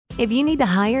If you need to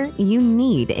hire, you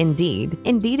need Indeed.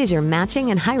 Indeed is your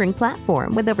matching and hiring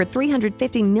platform with over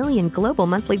 350 million global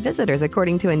monthly visitors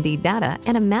according to Indeed data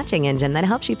and a matching engine that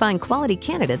helps you find quality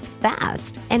candidates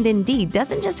fast. And Indeed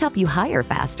doesn't just help you hire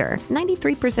faster.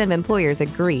 93% of employers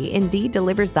agree Indeed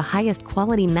delivers the highest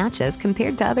quality matches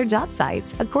compared to other job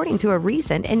sites, according to a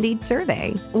recent Indeed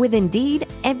survey. With Indeed,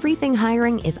 everything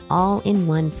hiring is all in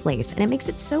one place, and it makes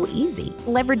it so easy.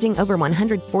 Leveraging over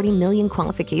 140 million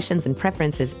qualifications and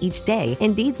preferences each day,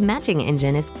 Indeed's matching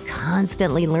engine is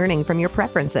constantly learning from your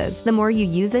preferences. The more you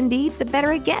use Indeed, the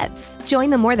better it gets. Join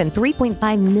the more than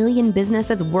 3.5 million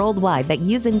businesses worldwide that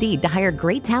use Indeed to hire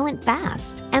great talent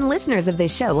fast. And listeners of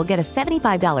this show will get a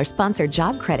 $75 sponsored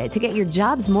job credit to get your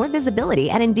jobs more visibility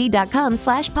at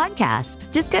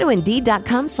Indeed.com/podcast. Just go to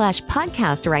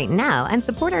Indeed.com/podcast right now and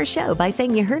support our show by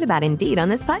saying you heard about Indeed on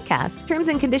this podcast. Terms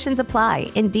and conditions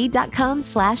apply.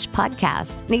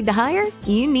 Indeed.com/podcast. Need to hire?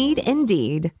 You need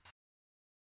Indeed.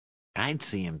 I'd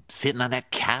see him sitting on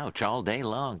that couch all day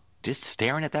long, just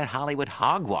staring at that Hollywood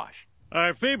hogwash.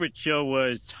 Our favorite show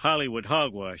was Hollywood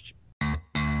Hogwash.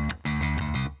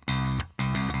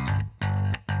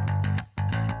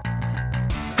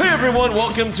 Hey everyone,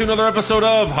 welcome to another episode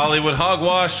of Hollywood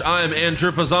Hogwash. I'm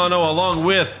Andrew Pisano along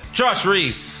with Josh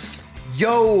Reese.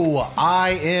 Yo,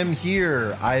 I am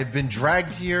here. I've been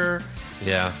dragged here.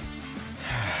 Yeah.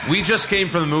 We just came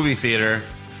from the movie theater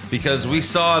because we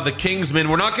saw The Kingsman.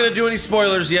 We're not going to do any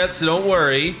spoilers yet, so don't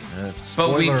worry.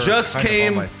 But we just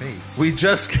came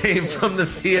from the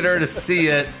theater to see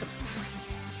it.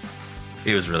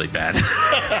 It was really bad.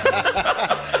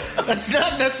 That's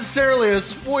not necessarily a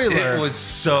spoiler. It was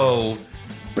so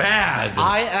bad.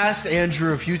 I asked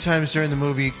Andrew a few times during the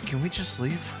movie, can we just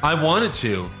leave? I wanted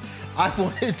to. I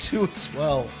wanted to as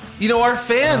well. You know, our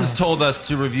fans told us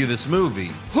to review this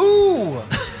movie. Who?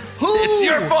 It's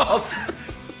your fault.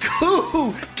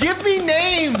 Who? Give me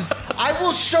names. I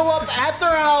will show up at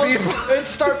their house and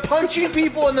start punching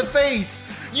people in the face.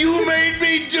 You made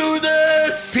me do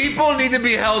this. People need to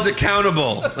be held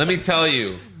accountable. Let me tell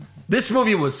you. This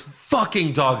movie was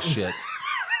fucking dog shit.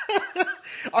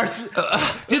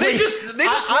 They just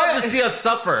love to see us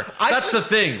suffer. That's the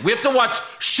thing. We have to watch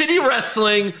shitty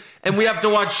wrestling and we have to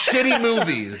watch shitty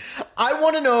movies. I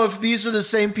want to know if these are the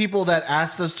same people that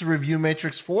asked us to review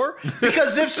Matrix 4.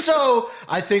 Because if so,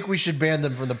 I think we should ban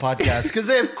them from the podcast because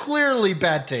they have clearly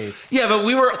bad taste. Yeah, but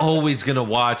we were always going to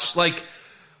watch, like,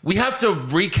 we have to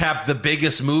recap the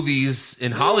biggest movies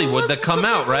in Hollywood that come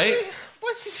out, right?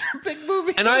 What's this a big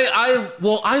movie? And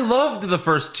I loved the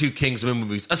first two Kingsman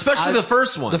movies, especially the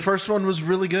first one. The first one was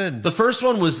really good. The first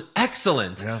one was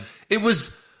excellent. Yeah. It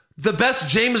was the best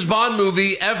James Bond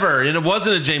movie ever, and it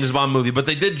wasn't a James Bond movie, but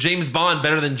they did James Bond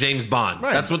better than James Bond.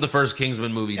 Right. That's what the first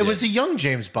Kingsman movie did. It was a young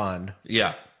James Bond.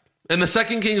 Yeah. And the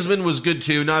second Kingsman was good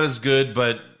too. Not as good,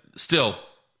 but still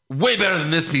way better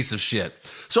than this piece of shit.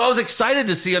 So I was excited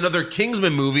to see another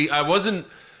Kingsman movie. I wasn't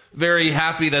very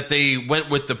happy that they went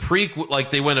with the prequel, like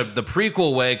they went the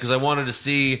prequel way, because I wanted to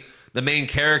see the main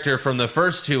character from the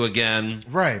first two again.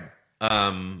 Right.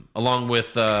 Along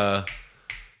with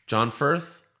John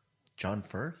Firth. John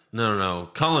Firth? No.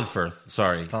 Colin Firth.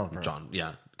 Sorry. Colin Firth.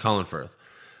 Colin Firth.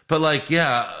 But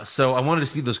so I wanted to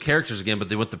see those characters again, but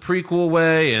they went the prequel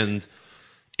way, and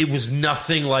it was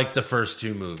nothing like the first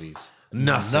two movies.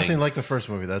 Nothing like the first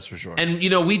movie, that's for sure. And,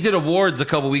 we did awards a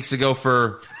couple weeks ago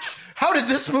for... How did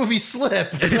this movie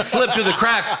slip? It slipped through the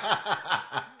cracks.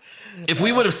 If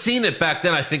we would have seen it back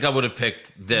then, I think I would have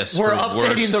picked this. We're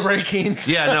updating the rankings.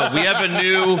 Yeah, no, we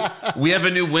have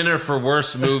a new winner for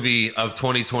worst movie of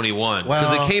 2021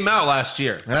 because it came out last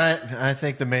year. I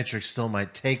think The Matrix still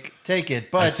might take it,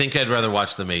 but I think I'd rather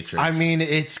watch The Matrix. I mean,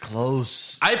 it's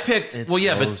close. I picked.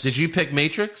 But did you pick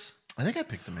Matrix? I think I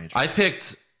picked The Matrix. I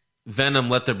picked Venom,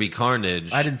 Let There Be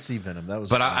Carnage. I didn't see Venom. That was.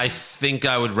 But I think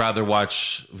I would rather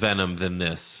watch Venom than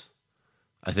this.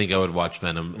 I think I would watch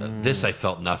Venom. This, I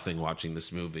felt nothing watching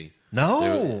this movie.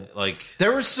 No.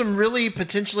 There were some really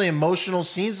potentially emotional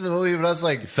scenes in the movie, but I was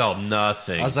like... You felt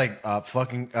nothing. I was like,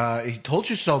 he told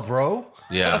you so, bro.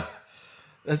 Yeah.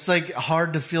 It's like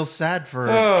hard to feel sad for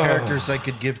characters I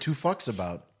could give two fucks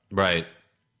about. Right.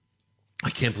 I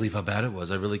can't believe how bad it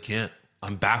was. I really can't.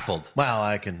 I'm baffled. Well,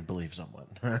 I can believe someone.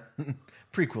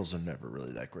 Prequels are never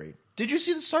really that great. Did you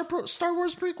see the Star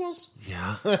Wars prequels?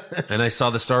 Yeah. And I saw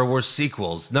the Star Wars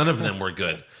sequels. None of them were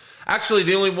good. Actually,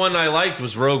 the only one I liked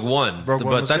was Rogue One.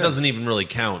 But that doesn't even really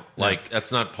count. Like,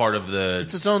 that's not part of the...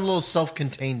 It's its own little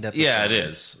self-contained episode. Yeah, it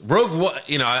is. Rogue One,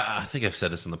 I think I've said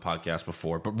this on the podcast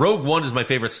before, but Rogue One is my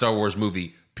favorite Star Wars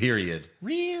movie, period.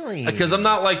 Really? Because I'm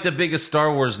not like the biggest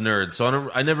Star Wars nerd,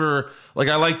 so I never... Like,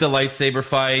 I like the lightsaber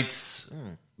fights,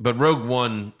 But Rogue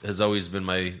One has always been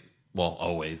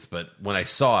always, but when I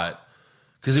saw it,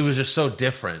 because it was just so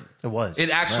different. It was.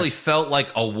 It actually felt like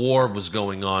a war was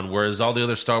going on, whereas all the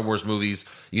other Star Wars movies,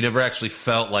 you never actually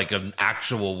felt like an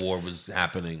actual war was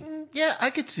happening. Yeah,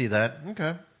 I could see that.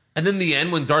 Okay. And then the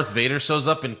end when Darth Vader shows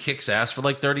up and kicks ass for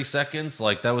like 30 seconds,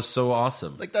 like that was so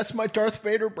awesome. Like, that's my Darth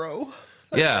Vader, bro.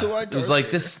 That's it was like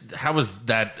this. How was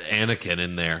that Anakin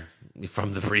in there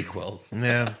from the prequels?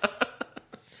 Yeah.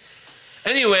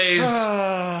 Anyways,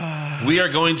 we are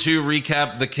going to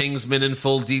recap the Kingsman in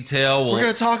full detail. We're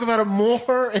going to talk about it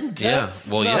more in depth.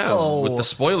 Yeah, with the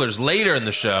spoilers later in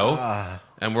the show.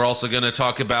 And we're also going to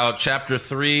talk about Chapter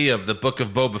 3 of the Book of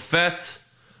Boba Fett.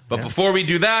 But before we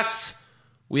do that,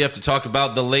 we have to talk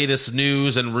about the latest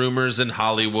news and rumors in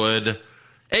Hollywood,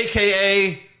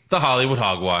 a.k.a. the Hollywood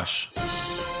Hogwash.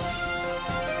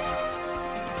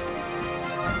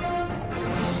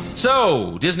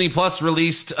 So, Disney Plus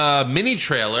released a mini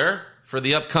trailer for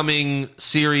the upcoming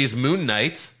series Moon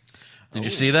Knight. Did you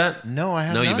see that? No, I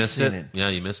haven't. No, you missed it? Yeah,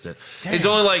 you missed it. Dang. It's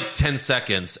only like 10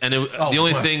 seconds. And the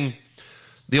only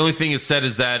thing it said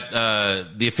is that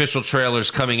the official trailer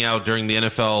is coming out during the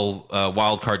NFL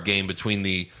wildcard game between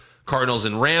the Cardinals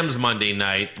and Rams Monday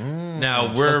night.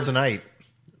 Now, we're... tonight.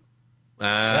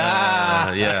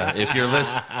 Yeah. If you're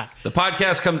listening, the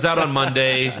podcast comes out on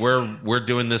Monday. We're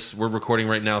doing this. We're recording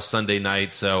right now Sunday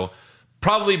night. So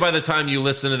probably by the time you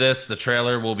listen to this, the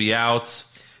trailer will be out.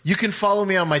 You can follow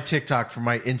me on my TikTok for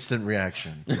my instant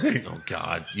reaction. Oh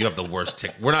God, you have the worst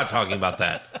tick. We're not talking about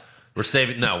that. We're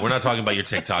saving. No, we're not talking about your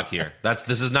TikTok here. This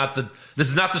is not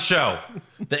the show.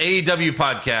 The AEW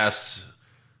podcast,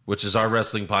 which is our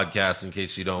wrestling podcast, in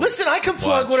case you don't listen. I can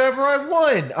plug whatever I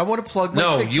want. I want to plug my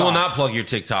TikTok. No, you will not plug your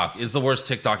TikTok. It's the worst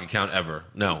TikTok account ever.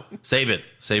 No, save it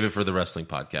for the wrestling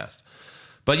podcast.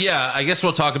 But yeah, I guess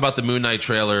we'll talk about the Moon Knight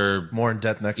trailer more in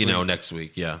depth next week. Next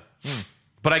week. Yeah.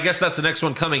 But I guess that's the next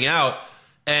one coming out,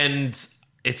 and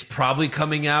it's probably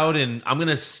coming out in, I'm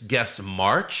going to guess,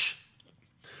 March.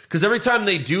 Because every time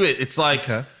they do it, it's like,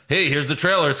 hey, here's the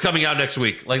trailer. It's coming out next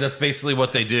week. Like, that's basically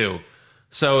what they do.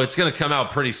 So it's going to come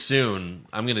out pretty soon.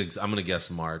 I'm gonna guess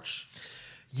March.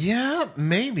 Yeah,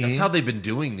 maybe. That's how they've been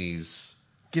doing these.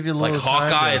 Give you a little like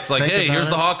Hawkeye. It's like, hey, here's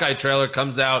the Hawkeye trailer.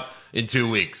 Comes out in 2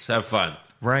 weeks. Have fun.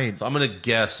 Right. So I'm gonna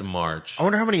guess March. I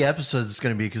wonder how many episodes it's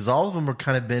going to be, because all of them are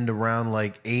kind of been around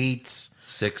like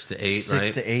 6 to 8, right?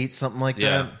 6 to 8, something like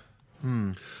that.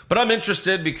 But I'm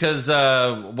interested because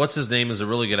what's his name is a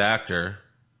really good actor.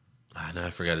 No, I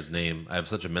forgot his name. I have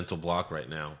such a mental block right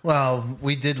now. Well,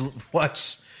 we did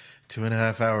watch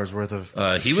 2.5 hours worth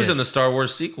of he was in the Star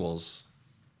Wars sequels.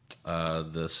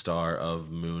 The star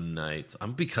of Moon Knight.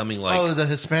 I'm becoming like... Oh, the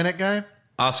Hispanic guy?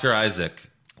 Oscar Isaac.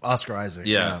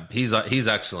 Yeah. He's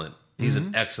excellent. He's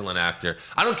an excellent actor.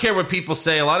 I don't care what people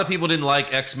say. A lot of people didn't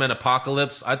like X-Men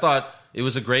Apocalypse. I thought it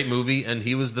was a great movie, and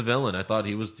he was the villain. I thought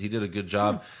he did a good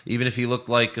job, even if he looked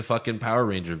like a fucking Power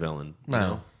Ranger villain. You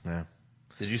know? Yeah.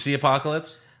 Did you see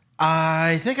Apocalypse?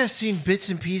 I think I've seen bits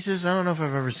and pieces. I don't know if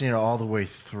I've ever seen it all the way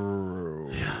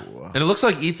through. Yeah. And it looks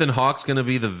like Ethan Hawke's going to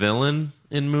be the villain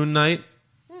in Moon Knight.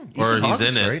 Or he's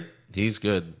in it. Great. He's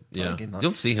good. Yeah.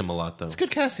 You'll see him a lot, though. It's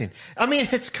good casting. I mean,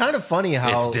 it's kind of funny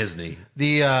how... It's Disney.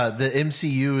 The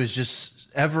MCU is just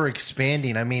ever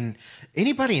expanding. I mean,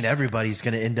 anybody and everybody's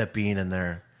going to end up being in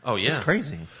there. Oh, yeah. It's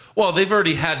crazy. Well, they've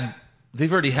already had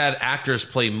actors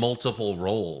play multiple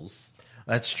roles.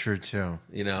 That's true, too.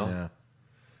 You know?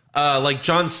 Yeah. Like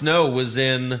Jon Snow was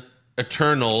in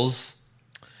Eternals,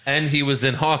 and he was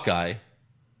in Hawkeye.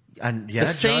 And the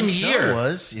same year.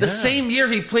 The same year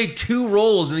he played 2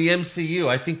 roles in the MCU.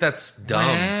 I think that's dumb.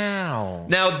 Wow.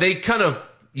 Now,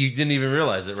 you didn't even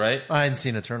realize it, right? I hadn't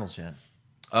seen Eternals yet.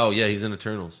 Oh, yeah, he's in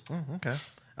Eternals. Oh, okay.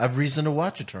 I have reason to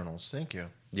watch Eternals. Thank you.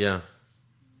 Yeah.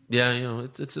 Yeah,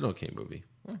 it's an okay movie.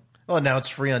 Well, now it's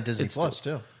free on Disney Plus,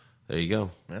 too. There you go.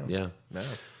 Yeah.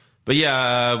 But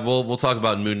yeah, we'll talk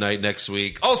about Moon Knight next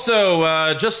week.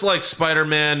 Also, just like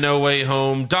Spider-Man No Way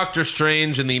Home, Doctor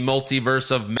Strange in the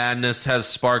Multiverse of Madness has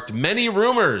sparked many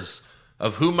rumors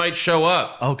of who might show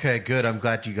up. Okay, good. I'm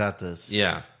glad you got this.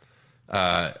 Yeah.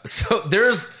 So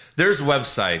there's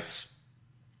websites,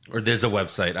 or there's a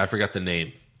website, I forgot the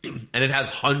name, and it has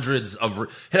it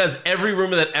has every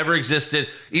rumor that ever existed.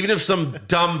 Even if some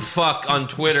dumb fuck on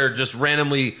Twitter just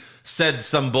randomly said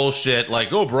some bullshit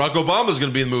like, oh, Barack Obama's going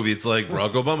to be in the movie. It's like,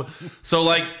 Barack Obama. So,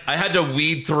 like, I had to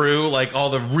weed through, like, all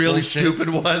the really stupid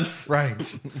ones.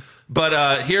 Right.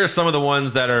 But here are some of the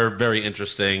ones that are very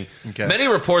interesting. Okay. Many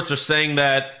reports are saying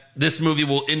that this movie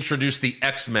will introduce the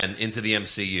X-Men into the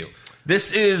MCU.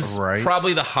 This is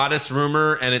probably the hottest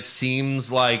rumor, and it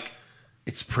seems like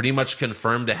it's pretty much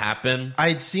confirmed to happen.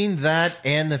 I'd seen that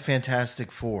and the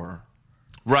Fantastic Four.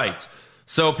 Right.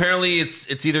 So apparently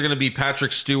it's either going to be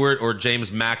Patrick Stewart or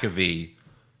James McAvee,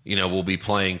 will be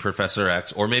playing Professor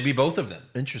X, or maybe both of them.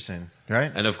 Interesting,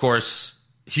 right? And of course,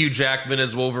 Hugh Jackman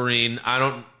as Wolverine.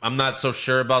 I'm not so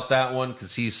sure about that one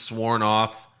because he's sworn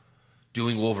off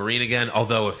doing Wolverine again.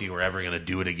 Although if he were ever going to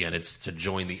do it again, it's to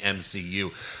join the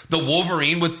MCU. The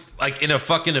Wolverine with in a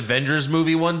fucking Avengers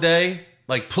movie one day,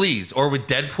 please, or with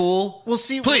Deadpool. Well,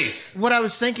 see, please. What I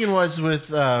was thinking was with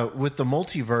the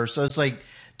multiverse, I was like,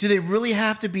 do they really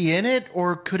have to be in it,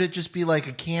 or could it just be like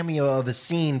a cameo of a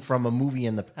scene from a movie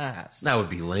in the past? That would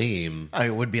be lame.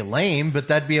 It would be lame, but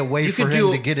that'd be a way for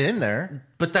him to get in there.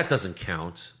 But that doesn't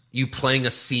count. You playing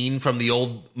a scene from the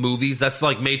old movies, that's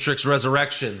like Matrix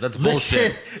Resurrections. That's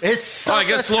bullshit. It's stuff I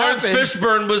guess Lawrence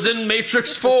Fishburne was in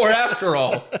Matrix 4 after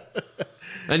all.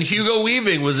 And Hugo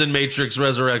Weaving was in Matrix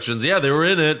Resurrections. Yeah, they were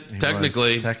in it,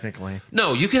 technically.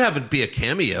 No, you could have it be a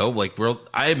cameo.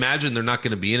 I imagine they're not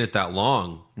going to be in it that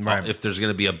long, right? If there's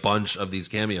going to be a bunch of these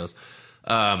cameos.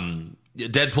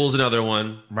 Deadpool's another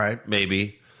one. Right.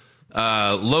 Maybe.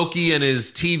 Loki and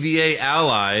his TVA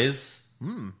allies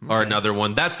are another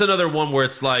one. That's another one where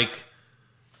it's like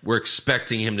we're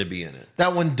expecting him to be in it.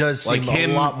 That one does seem a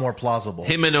lot more plausible.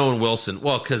 Him and Owen Wilson.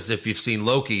 Well, because if you've seen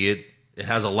Loki, it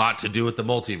has a lot to do with the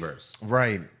multiverse.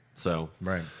 Right. So.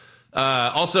 Right.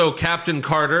 Also, Captain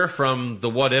Carter from the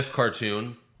What If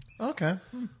cartoon. Okay.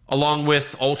 Along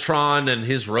with Ultron and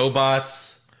his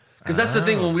robots. Because that's the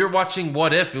thing, when we were watching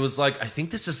What If, it was like, I think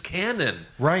this is canon.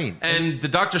 Right. And the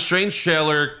Doctor Strange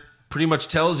trailer pretty much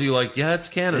tells you, yeah, it's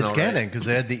canon. It's canon, because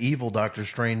they had the evil Doctor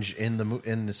Strange in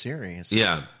the series.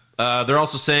 Yeah. They're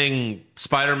also saying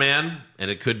Spider-Man, and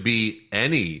it could be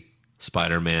any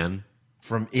Spider-Man.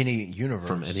 From any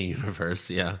universe.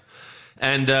 Yeah.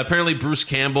 And apparently Bruce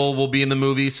Campbell will be in the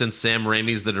movie since Sam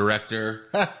Raimi's the director.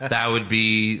 That would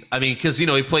be... because,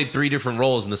 he played 3 different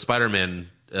roles in the Spider-Man,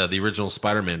 the original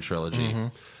Spider-Man trilogy. Mm-hmm.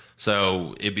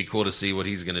 So it'd be cool to see what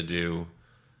he's going to do.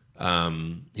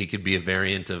 He could be a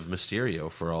variant of Mysterio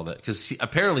for all that. Because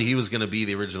apparently he was going to be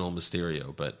the original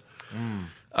Mysterio, but...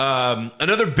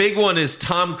 Another big one is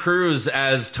Tom Cruise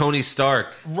as Tony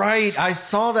Stark. Right, I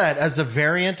saw that as a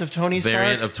variant of Tony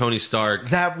Stark.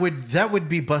 That would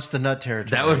be bust the nut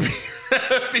territory. That would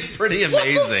be pretty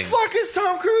amazing. What the fuck is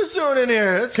Tom Cruise doing in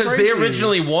here? That's because they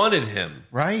originally wanted him,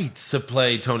 right, to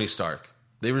play Tony Stark.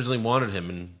 They originally wanted him,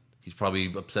 and he's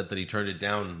probably upset that he turned it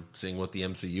down, seeing what the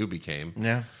MCU became.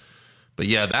 Yeah, but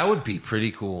yeah, that would be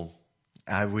pretty cool.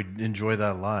 I would enjoy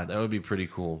that a lot. That would be pretty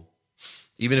cool.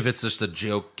 Even if it's just a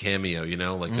joke cameo,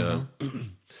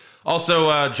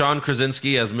 Also, John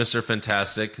Krasinski as Mr.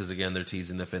 Fantastic, because, again, they're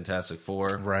teasing the Fantastic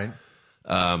Four. Right.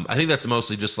 I think that's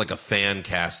mostly just like a fan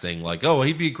casting.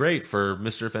 He'd be great for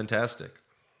Mr. Fantastic.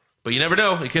 But you never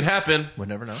know. It could happen. We'll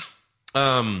never know.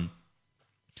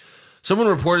 Someone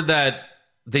reported that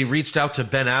they reached out to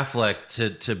Ben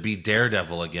Affleck to be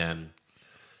Daredevil again.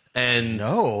 And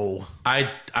no.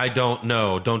 I don't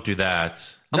know. Don't do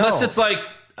that. Unless it's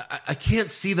I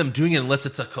can't see them doing it unless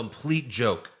it's a complete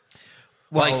joke.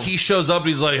 Well, he shows up and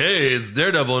he's like, "Hey, it's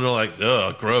Daredevil," and they're like,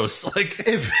 "Ugh, gross."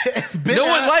 If no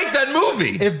one liked that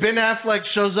movie. If Ben Affleck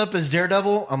shows up as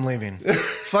Daredevil, I'm leaving.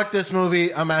 Fuck this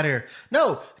movie. I'm out of here.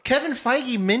 No, Kevin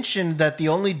Feige mentioned that the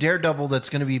only Daredevil that's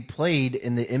going to be played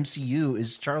in the MCU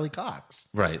is Charlie Cox.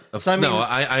 Right. So,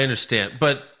 I understand,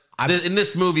 but in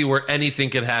this movie where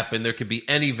anything could happen, there could be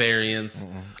any variance.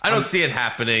 I don't see it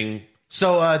happening.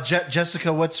 So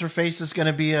Jessica, what's her face is going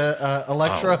to be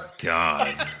Elektra? Oh,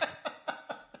 God.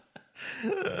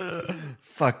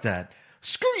 Fuck that.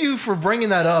 Screw you for bringing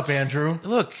that up, Andrew.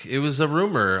 Look, it was a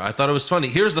rumor. I thought it was funny.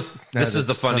 This is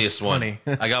the funniest one.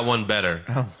 I got one better.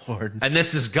 Oh, Lord. And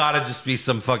this has got to just be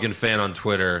some fucking fan on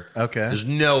Twitter. Okay. There's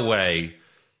no way.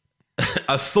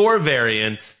 A Thor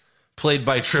variant played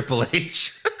by Triple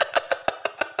H.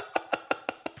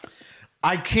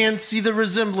 I can see the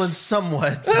resemblance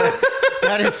somewhat.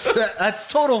 That's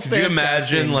total fan. Could you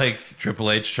imagine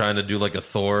Triple H trying to do a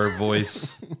Thor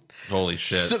voice? Holy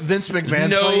shit. So Vince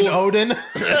McMahon playing Odin.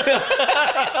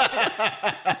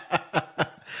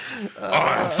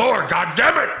 Thor,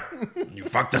 goddammit! You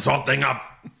fucked this whole thing up.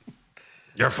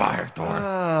 You're fired, Thor.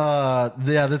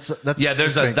 That's that's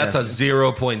a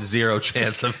 0.0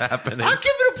 chance of happening. I'll give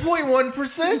it a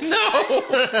 0.1%.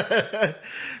 No.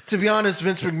 To be honest,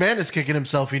 Vince McMahon is kicking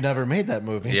himself. He never made that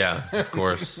movie. Yeah, of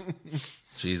course.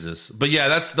 Jesus. But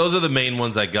yeah, those are the main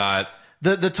ones I got.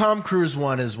 The Tom Cruise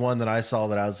one is one that I saw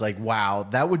that I was like, wow,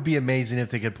 that would be amazing if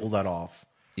they could pull that off.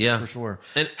 Yeah. For sure.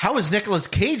 And how is Nicolas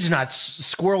Cage not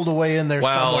squirreled away in there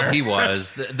somewhere? Well, he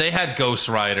was. They had Ghost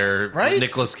Rider. Right?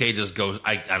 Nicolas Cage's Ghost.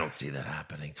 I don't see that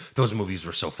happening. Those movies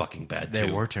were so fucking bad, too.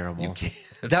 They were terrible. You can't.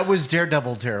 That was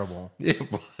Daredevil terrible. It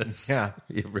was. Yeah.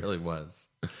 It really was.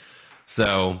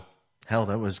 So. Hell,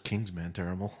 that was Kingsman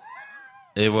terrible.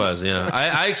 It was, yeah.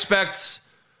 I expect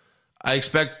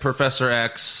Professor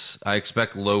X. I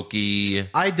expect Loki.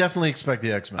 I definitely expect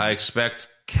the X-Men. I expect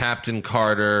Captain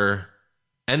Carter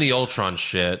and the Ultron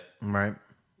shit. Right.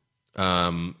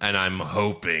 And I'm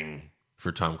hoping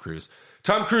for Tom Cruise.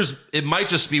 Tom Cruise, it might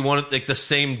just be one like the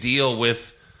same deal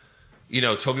with,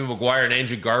 Tobey Maguire and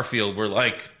Andrew Garfield, where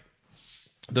like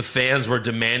the fans were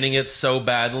demanding it so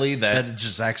badly that it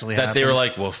just actually that happens. they were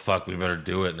like, well, fuck, we better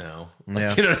do it now. Like,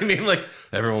 Yeah. You know what I mean? Like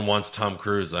everyone wants Tom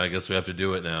Cruise. I guess we have to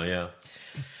do it now. Yeah.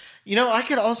 I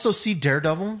could also see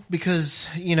Daredevil because,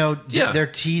 they're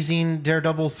teasing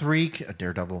Daredevil 3.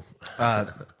 Deadpool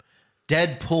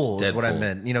is what I Deadpool.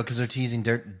 meant, because they're teasing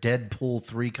Deadpool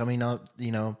 3 coming out,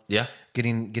 Yeah.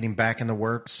 getting back in the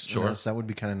works. Sure. So that would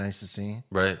be kind of nice to see.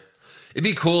 Right. It'd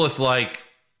be cool if like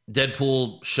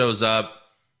Deadpool shows up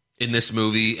in this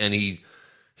movie and he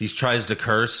tries to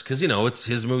curse because it's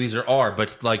his movies are R,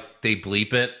 but like they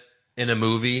bleep it in a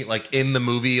movie, like in the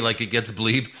movie, like it gets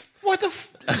bleeped. What the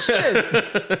shit?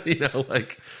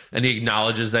 And he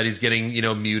acknowledges that he's getting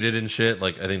muted and shit.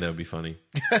 Like I think that would be funny.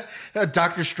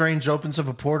 Doctor Strange opens up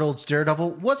a portal. It's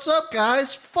Daredevil. What's up,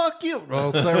 guys? Fuck you.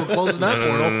 Oh, Claire, we're closing that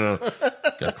portal. No.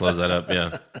 Gotta close that up.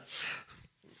 Yeah.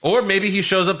 Or maybe he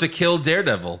shows up to kill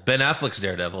Daredevil. Ben Affleck's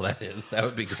Daredevil, that is. That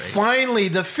would be great. Finally,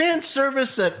 the fan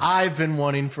service that I've been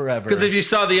wanting forever. Because if you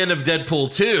saw the end of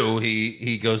Deadpool 2,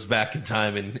 he goes back in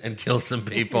time and kills some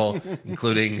people,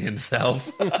 including himself.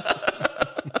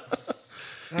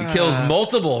 He kills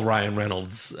multiple Ryan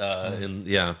Reynolds.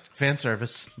 Fan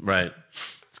service. Right.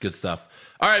 It's good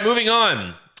stuff. All right, moving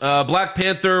on. Black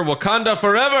Panther Wakanda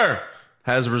Forever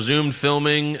has resumed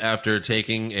filming after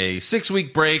taking a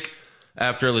 6-week break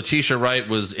after Letitia Wright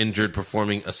was injured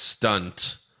performing a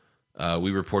stunt.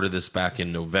 We reported this back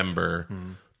in November.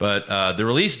 But the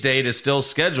release date is still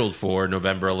scheduled for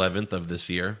November 11th of this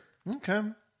year. Okay.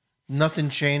 Nothing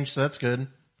changed, so that's good.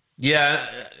 Yeah,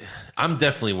 I'm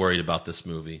definitely worried about this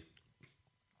movie.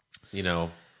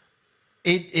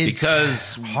 It's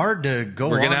because hard to go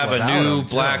we're on going to have a without new him,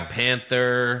 too. Black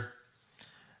Panther.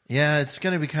 Yeah, it's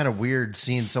going to be kind of weird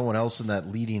seeing someone else in that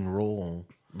leading role.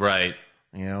 Right.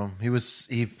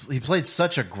 He played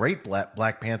such a great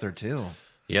Black Panther too.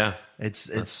 Yeah. It's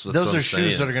That's those what are I'm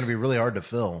shoes saying. that are going to be really hard to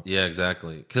fill. Yeah,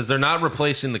 exactly. Because they're not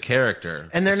replacing the character.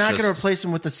 And they're It's not going to just- replace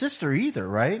him with the sister either,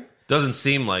 right? Doesn't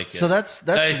seem like it. So that's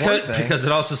It one could- thing. Because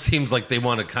it also seems like they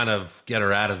want to kind of get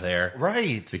her out of there.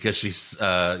 Right. Because she's,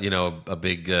 a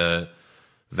big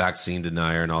vaccine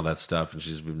denier and all that stuff. And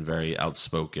she's been very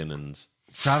outspoken and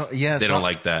they don't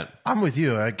like that. I'm with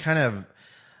you. I kind of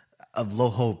low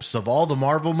hopes of all the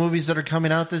Marvel movies that are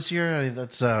coming out this year.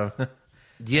 That's Yeah,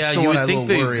 that's the you one I would think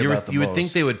worry about the you would think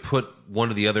most. they would put one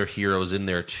of the other heroes in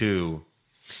there too,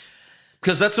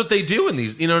 because that's what they do in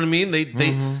these. You know what I mean? They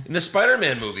in the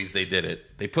Spider-Man movies they did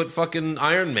it. They put fucking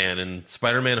Iron Man in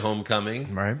Spider-Man: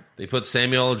 Homecoming. Right. They put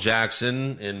Samuel L.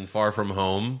 Jackson in Far From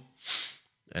Home,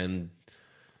 and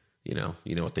you know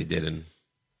what they did in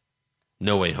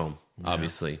No Way Home,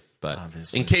 obviously. But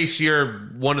in case you're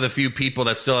one of the few people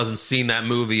that still hasn't seen that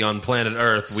movie on planet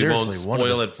Earth, we won't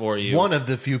spoil it for you. One of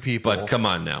the few people. But come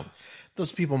on now.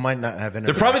 Those people might not have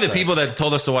internet They're probably the access. people that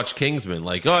told us to watch Kingsman.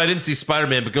 Like, oh, I didn't see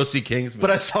Spider-Man, but go see Kingsman.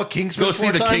 But I saw Kingsman. Go see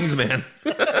 4 the times. Kingsman.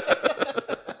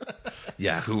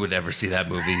 Yeah, who would ever see that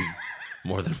movie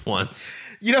more than once?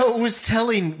 It was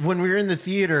telling when we were in the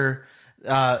theater.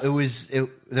 There was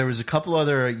a couple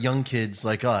other young kids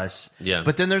like us. Yeah.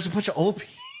 But then there's a bunch of old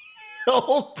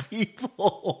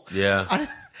people. Yeah.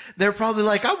 They're probably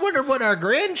like, I wonder what our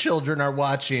grandchildren are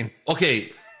watching.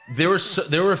 Okay, there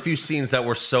were a few scenes that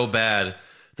were so bad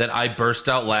that I burst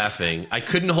out laughing. I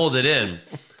couldn't hold it in.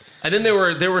 And then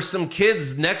there were some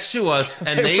kids next to us,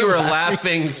 and they were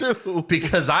laughing too.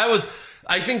 because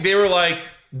I think they were like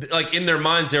in their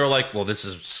minds, they were like, well, this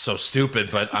is so stupid,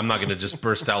 but I'm not going to just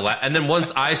burst out laughing. And then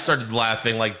once I started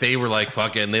laughing, like they were like,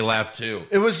 fuck it, and they laughed too.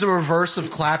 It was the reverse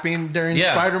of clapping during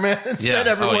Yeah. Spider-Man. Instead,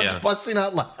 Yeah. everyone's yeah. busting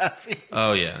out laughing.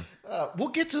 Oh, yeah. We'll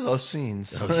get to those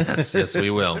scenes. Oh, yes, we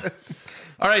will.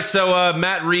 All right, so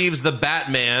Matt Reeves, the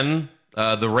Batman,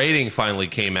 the rating finally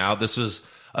came out. This was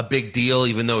a big deal,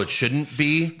 even though it shouldn't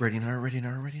be. Rating R.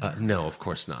 No, of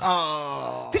course not.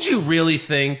 Oh. Did you really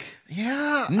think?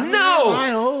 Yeah. No.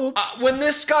 I hope. When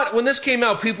this came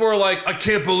out, people were like, "I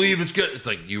can't believe it's good." It's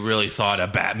like you really thought a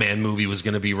Batman movie was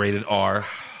going to be rated R.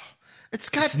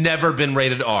 It's never been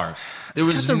rated R. There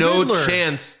was no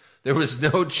chance. There was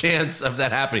no chance of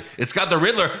that happening. It's got the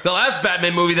Riddler. The last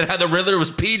Batman movie that had the Riddler was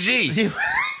PG.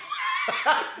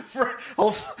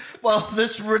 Well,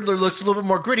 this Riddler looks a little bit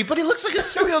more gritty, but he looks like a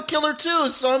serial killer too.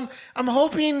 So I'm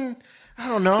hoping. I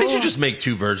don't know. They should just make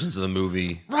 2 versions of the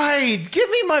movie. Right. Give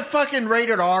me my fucking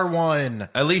rated R one.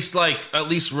 At least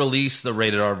release the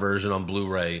rated R version on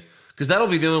Blu-ray, because that'll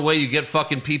be the only way you get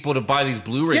fucking people to buy these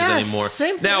Blu-rays anymore.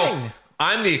 Same thing. Now,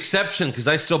 I'm the exception because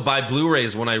I still buy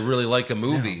Blu-rays when I really like a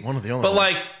movie. Yeah, one of the only but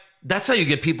ones. that's how you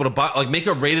get people to buy. Like, make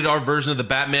a rated R version of the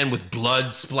Batman with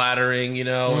blood splattering,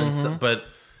 and stuff. But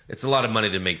it's a lot of money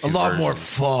to make 2 a lot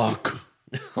versions. more fuck.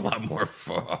 A lot more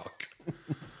fuck.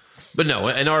 But no,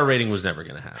 an R rating was never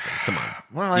going to happen. Come on.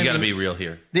 Well, you got to be real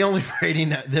here. The only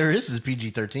rating there is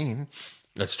PG-13.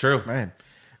 That's true. Right.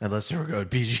 Unless they were going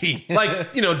PG.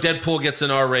 Like, Deadpool gets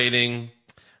an R rating.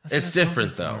 It's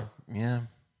different, though. Yeah.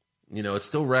 It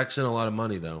still wrecks in a lot of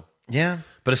money, though. Yeah.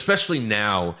 But especially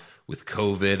now with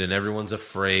COVID and everyone's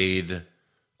afraid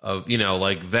of,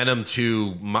 like Venom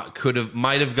 2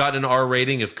 might have gotten an R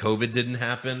rating if COVID didn't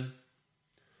happen.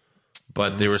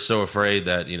 But they were so afraid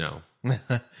that,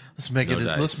 Let's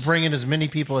bring in as many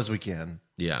people as we can.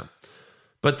 Yeah.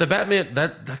 But the Batman,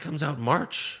 that comes out in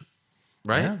March,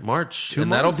 right? Yeah. March. 2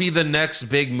 and months. that'll be the next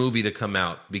big movie to come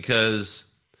out because,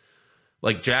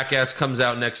 like, Jackass comes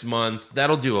out next month.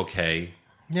 That'll do okay.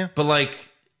 Yeah. But, like,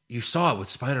 you saw it with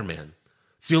Spider-Man.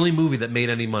 It's the only movie that made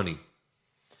any money.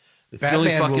 It's the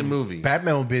only fucking movie.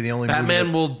 Batman will be the only movie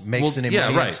that makes any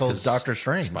money until Doctor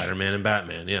Strange. Spider-Man and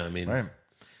Batman, yeah. I mean, right.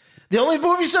 The only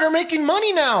movies that are making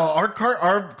money now are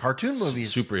cartoon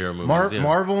movies. Superhero movies,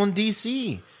 Marvel and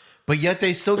DC. But yet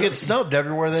they still get snubbed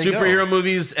everywhere they go. Superhero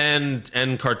movies and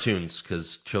cartoons,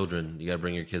 because children, you got to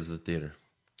bring your kids to the theater.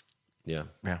 Yeah.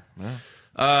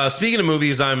 Yeah. Speaking of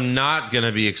movies I'm not going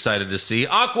to be excited to see,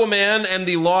 Aquaman and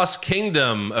the Lost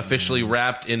Kingdom officially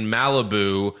wrapped in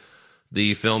Malibu.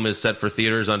 The film is set for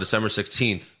theaters on December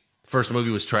 16th. First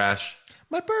movie was trash.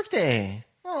 My birthday.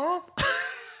 Aw.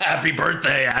 Happy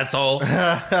birthday, asshole.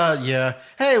 Yeah.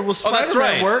 Hey, well,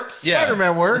 Spider-Man worked. Yeah.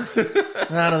 Spider-Man worked.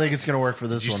 I don't think it's going to work for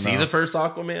this Did you one, see though. the first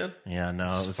Aquaman? Yeah,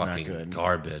 no, it was not fucking good.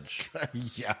 Garbage.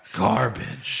 Yeah.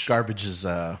 Garbage. Garbage is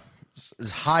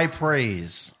high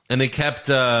praise. And they kept,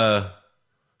 what's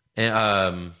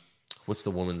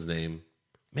the woman's name?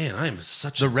 Man, I am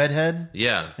such The redhead?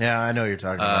 Yeah. Yeah, I know what you're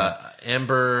talking about.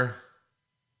 Amber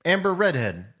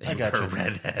Redhead. I got you.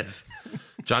 Redhead.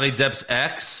 Johnny Depp's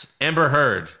ex, Amber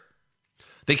Heard.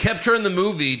 They kept her in the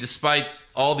movie despite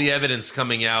all the evidence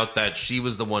coming out that she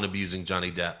was the one abusing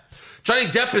Johnny Depp. Johnny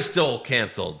Depp is still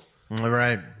canceled.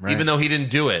 Right. Even though he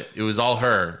didn't do it. It was all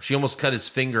her. She almost cut his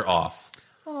finger off.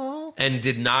 Aww. And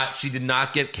she did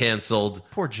not get canceled.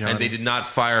 Poor Johnny. And they did not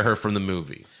fire her from the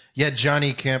movie. Yet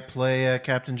Johnny can't play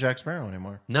Captain Jack Sparrow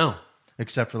anymore. No.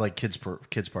 Except for like kids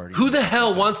parties. Who the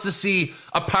hell wants to see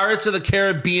a Pirates of the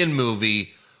Caribbean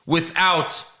movie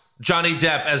without Johnny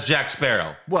Depp as Jack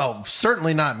Sparrow? Well,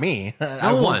 certainly not me.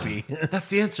 I No won't one. be. That's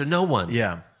the answer. No one.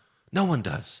 Yeah. No one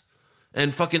does.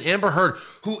 And fucking Amber Heard,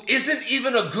 who isn't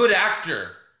even a good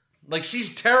actor. Like,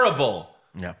 she's terrible.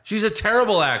 Yeah. She's a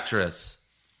terrible actress.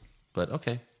 But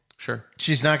okay, sure.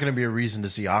 She's not going to be a reason to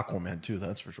see Aquaman, too,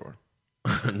 that's for sure.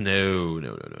 No.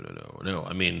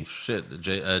 I mean, shit.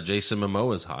 Jason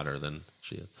Momoa is hotter than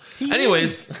she is.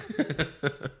 Anyways,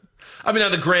 I mean,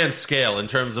 on the grand scale, in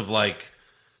terms of like,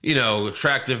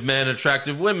 attractive men,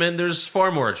 attractive women, there's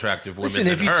far more attractive women Listen,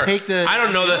 than if you her. take the- I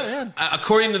don't know Yeah, that.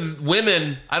 According to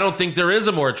women, I don't think there is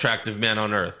a more attractive man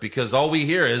on earth because all we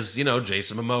hear is,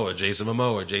 Jason Momoa.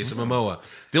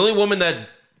 The only woman that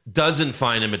doesn't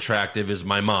find him attractive is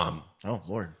my mom. Oh,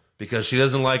 Lord. Because she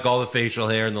doesn't like all the facial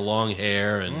hair and the long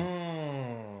hair and,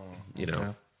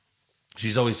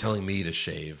 she's always telling me to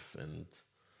shave. And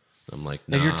I'm like,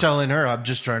 nah. Now you're telling her I'm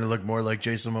just trying to look more like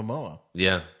Jason Momoa.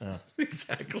 Yeah,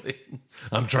 exactly.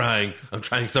 I'm trying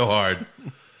so hard.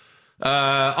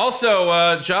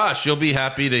 Also, Josh, you'll be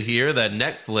happy to hear that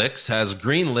Netflix has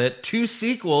greenlit 2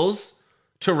 sequels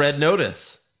to Red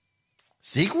Notice.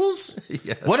 Sequels?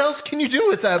 Yes. What else can you do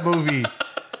with that movie?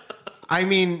 I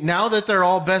mean, now that they're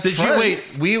all best friends. Did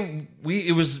you wait?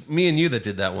 It was me and you that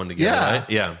did that one together,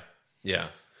 right? Yeah.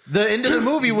 The end of the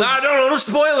movie was... No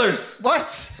spoilers.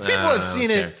 What? People have seen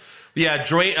it. Yeah,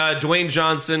 Dwayne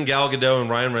Johnson, Gal Gadot, and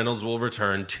Ryan Reynolds will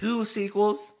return. 2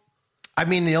 sequels. I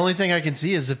mean, the only thing I can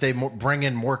see is if they bring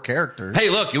in more characters. Hey,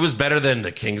 look, it was better than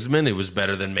The Kingsman. It was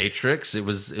better than Matrix. It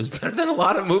was better than a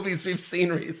lot of movies we've seen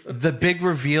recently. The big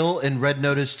reveal in Red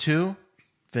Notice 2,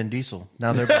 Vin Diesel.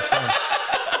 Now they're best friends.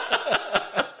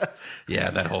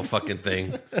 Yeah, that whole fucking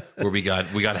thing where we got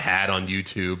had on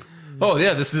YouTube. Oh,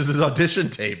 yeah, this is his audition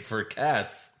tape for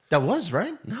Cats. That was,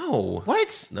 right? No.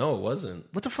 What? No, it wasn't.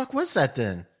 What the fuck was that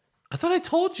then? I thought I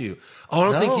told you. Oh,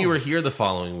 I don't think you were here the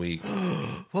following week.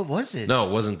 What was it? No,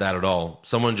 it wasn't that at all.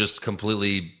 Someone just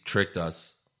completely tricked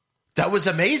us. That was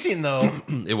amazing, though.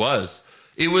 It was.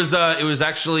 It was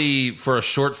actually for a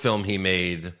short film he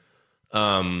made.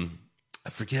 I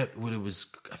forget what it was.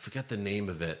 I forget the name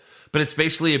of it. But it's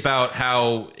basically about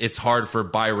how it's hard for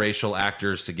biracial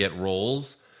actors to get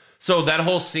roles. So that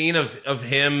whole scene of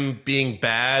him being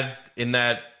bad in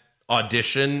that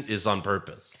audition is on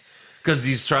purpose. Because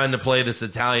he's trying to play this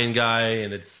Italian guy,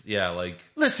 and it's, like...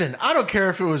 Listen, I don't care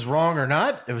if it was wrong or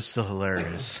not. It was still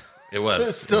hilarious. It was.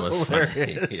 It's still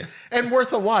hilarious. Funny, yeah. And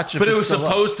worth a watch. But it was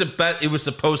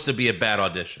supposed to be a bad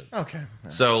audition. Okay.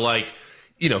 So,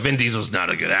 Vin Diesel's not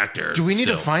a good actor. Do we need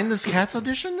to find this Cats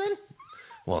audition, then?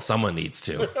 Well, someone needs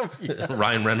to. Yes.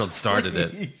 Ryan Reynolds started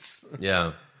it.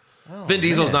 Yeah. Oh, Vin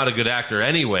Diesel's not a good actor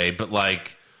anyway, but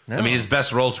his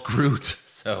best role's Groot.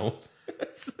 So,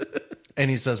 and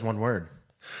he says one word.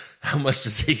 How much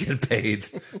does he get paid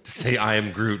to say "I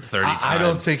am Groot" 30 times? I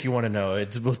don't think you want to know.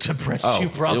 It will depress you.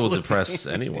 Probably it will depress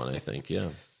anyone. I think. Yeah.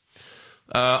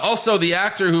 Also, the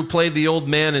actor who played the old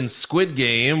man in Squid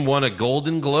Game won a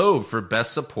Golden Globe for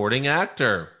Best Supporting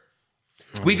Actor.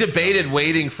 We debated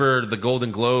waiting for the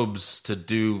Golden Globes to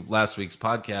do last week's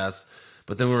podcast,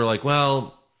 but then we were like,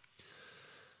 well,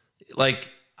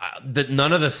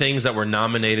 none of the things that were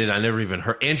nominated, I never even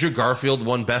heard. Andrew Garfield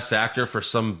won Best Actor for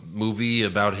some movie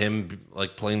about him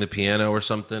playing the piano or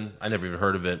something. I never even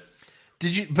heard of it.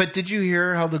 Did you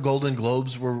hear how the Golden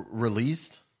Globes were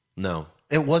released? No.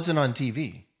 It wasn't on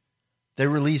TV. They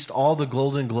released all the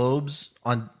Golden Globes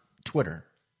on Twitter.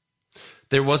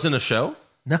 There wasn't a show?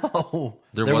 No.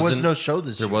 There was no show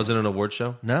this year. There wasn't an award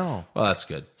show? No. Well, that's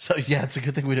good. So, yeah, it's a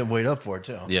good thing we didn't wait up for it,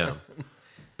 too. Yeah.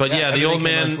 But the old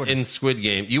man in Squid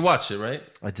Game. You watched it, right?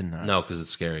 I did not. No, because it's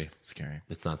scary. Scary.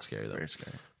 It's not scary, though. Very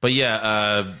scary. But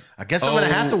yeah. I guess I'm going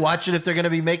to have to watch it if they're going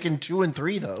to be making 2 and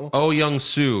 3, though. Oh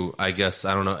Young-soo, I guess.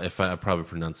 I don't know if I'm probably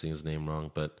pronouncing his name wrong,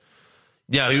 but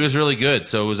yeah, he was really good.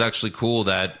 So it was actually cool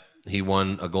that he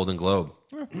won a Golden Globe.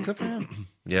 Oh, good for him.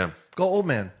 Yeah. Go old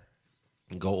man.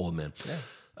 Go old man. Yeah.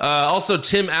 Also,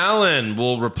 Tim Allen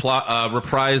will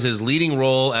reprise his leading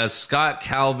role as Scott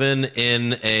Calvin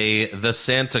in The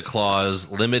Santa Claus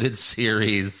limited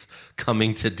series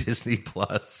coming to Disney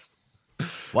Plus.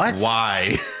 What?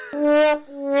 Why?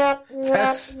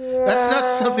 That's not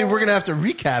something we're gonna have to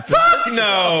recap. Fuck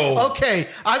no. Okay,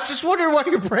 I'm just wondering why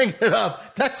you're bringing it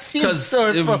up. That seems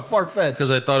so far fetched.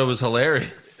 Because I thought it was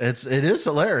hilarious. It is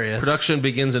hilarious. Production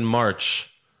begins in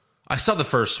March. I saw the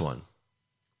first one.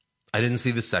 I didn't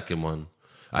see the second one.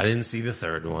 I didn't see the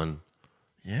third one.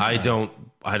 Yeah. I don't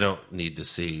need to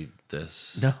see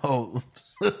this. No.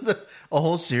 A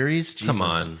whole series? Jesus. Come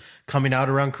on. Coming out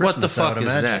around Christmas. What the fuck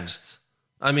is next?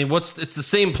 I mean, it's the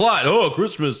same plot. Oh,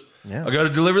 Christmas. Yeah. I got to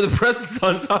deliver the presents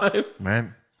on time. Right.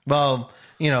 Well,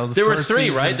 there were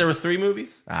 3, right? There were 3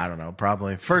 movies? I don't know,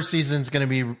 probably. First season's going to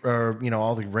be,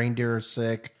 all the reindeer are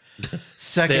sick.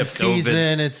 Second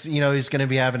season, it's, he's going to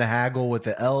be having a haggle with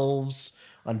the elves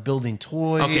on building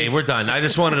toys. Okay, we're done. I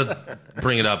just wanted to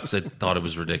bring it up because I thought it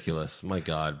was ridiculous. My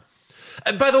God.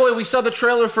 And by the way, we saw the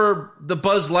trailer for the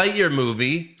Buzz Lightyear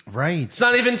movie. Right. It's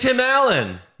not even Tim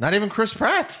Allen. Not even Chris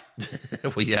Pratt.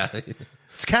 Well, yeah.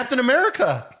 It's Captain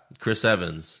America. Chris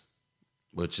Evans,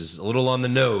 which is a little on the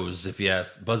nose, if you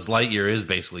ask. Buzz Lightyear is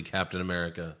basically Captain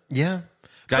America. Yeah.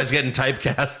 Guy's getting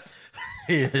typecast.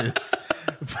 He is.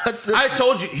 I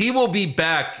told you, he will be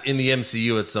back in the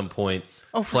MCU at some point.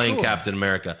 Playing sure. Captain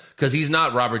America, because he's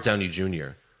not Robert Downey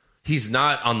Jr. He's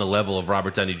not on the level of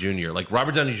Robert Downey Jr. Like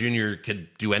Robert Downey Jr. could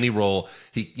do any role.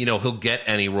 He'll get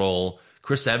any role.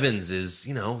 Chris Evans is,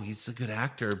 he's a good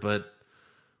actor, but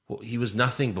he was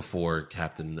nothing before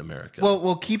Captain America.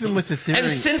 Well, keep him with the theory. And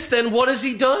since then, what has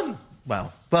he done?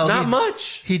 Well, not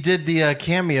much. He did the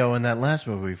cameo in that last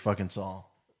movie we fucking saw.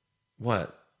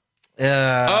 What?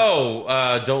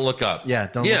 Don't Look Up. Yeah,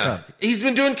 Don't Look Up. He's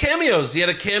been doing cameos. He had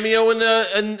a cameo in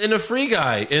a Free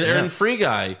Guy, in Free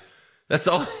Guy. That's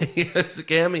all he has,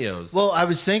 cameos. Well, I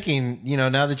was thinking,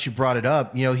 now that you brought it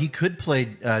up, he could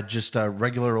play just a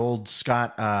regular old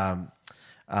Scott,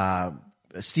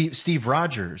 Steve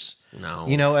Rogers.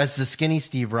 No, as the skinny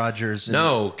Steve Rogers.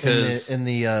 Because in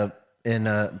the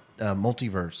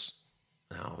multiverse.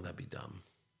 No, that'd be dumb.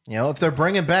 If they're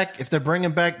bringing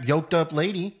back yoked up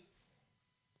lady.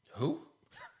 Who?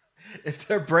 If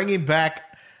they're bringing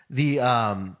back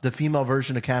the female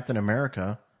version of Captain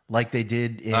America, like they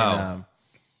did in...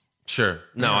 Sure.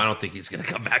 No, I don't think he's going to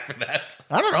come back for that.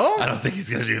 I don't know. I don't think he's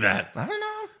going to do that. I don't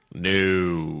know.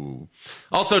 No.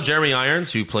 Also, Jeremy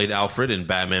Irons, who played Alfred in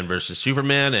Batman vs.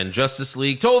 Superman and Justice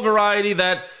League, told Variety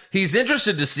that he's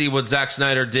interested to see what Zack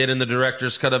Snyder did in the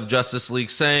director's cut of Justice League,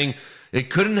 saying, "It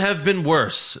couldn't have been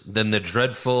worse than the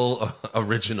dreadful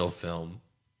original film."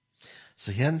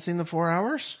 So he hadn't seen the 4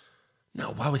 hours?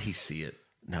 No, why would he see it?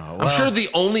 No. I'm sure the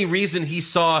only reason he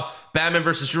saw Batman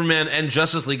vs. Superman and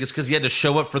Justice League is because he had to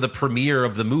show up for the premiere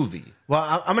of the movie.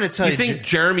 Well, I'm going to tell you. You think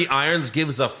Jeremy Irons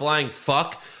gives a flying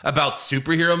fuck about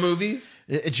superhero movies?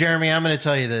 Jeremy, I'm going to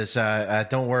tell you this.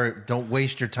 Don't worry. Don't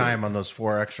waste your time on those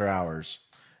 4 extra hours.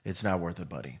 It's not worth it,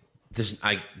 buddy.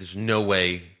 There's no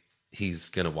way he's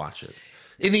going to watch it.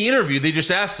 In the interview, they just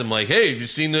asked him, like, "Hey, have you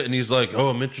seen it?" And he's like, "Oh,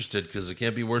 I'm interested because it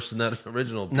can't be worse than that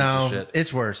original piece of shit."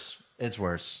 It's worse. It's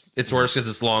worse. It's worse because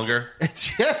it's longer.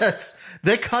 Yes,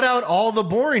 they cut out all the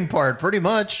boring part, pretty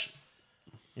much.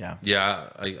 Yeah. Yeah,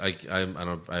 I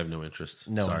have no interest.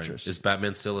 No Sorry. interest. Is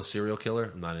Batman still a serial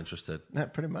killer? I'm not interested. Yeah,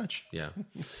 pretty much. Yeah.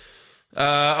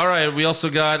 All right. We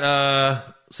also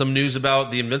got some news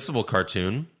about the Invincible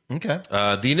cartoon. Okay.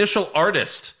 The initial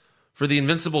artist for the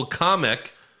Invincible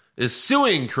comic is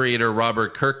suing creator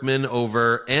Robert Kirkman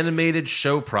over animated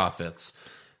show profits.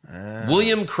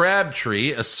 William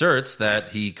Crabtree asserts that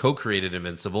he co-created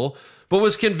Invincible, but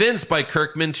was convinced by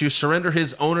Kirkman to surrender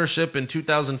his ownership in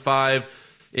 2005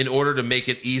 in order to make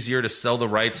it easier to sell the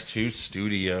rights to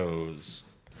studios.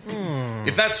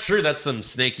 If that's true, that's some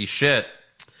snaky shit.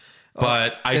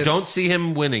 But I don't see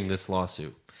him winning this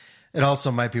lawsuit. It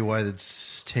also might be why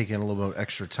it's taking a little bit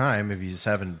extra time if he's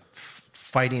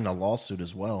fighting a lawsuit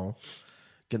as well,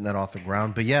 getting that off the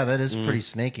ground. But yeah, that is pretty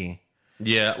snaky.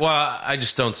 Yeah, well, I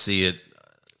just don't see it.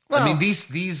 Well, I mean,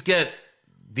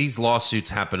 these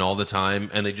lawsuits happen all the time,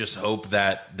 and they just hope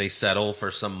that they settle for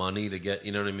some money to get,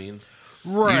 you know what I mean?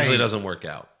 Right. Usually doesn't work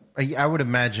out. I would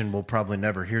imagine we'll probably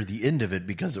never hear the end of it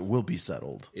because it will be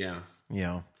settled. Yeah. You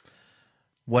know,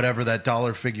 whatever that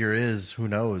dollar figure is, who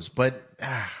knows? But,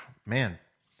 man,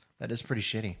 that is pretty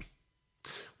shitty.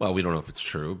 Well, we don't know if it's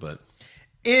true, but...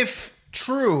 If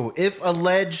true, if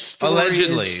alleged story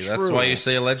allegedly, is that's true, why you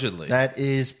say allegedly. that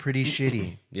is pretty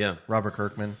shitty. Yeah. Robert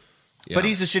Kirkman. Yeah. But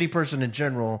he's a shitty person in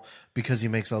general because he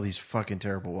makes all these fucking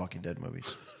terrible Walking Dead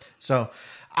movies. So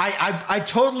I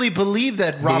totally believe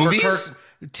that Robert Movies? Kirkman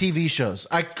TV shows.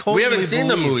 I totally We haven't seen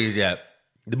the believe- movies yet.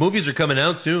 The movies are coming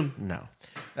out soon. No.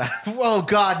 Oh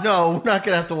God, no! We're not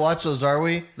gonna have to watch those, are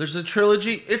we? There's a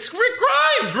trilogy. It's Rick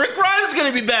Grimes. Rick Grimes is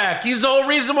going to be back. He's the whole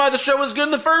reason why the show was good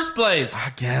in the first place.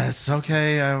 I guess.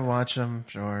 Okay, I watch them.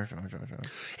 Sure.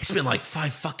 It's been like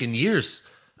 5 fucking years.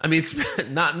 I mean, it's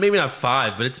been maybe not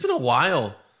 5, but it's been a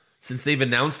while since they've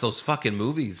announced those fucking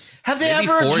movies. Have they Maybe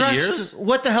ever 4 addressed years?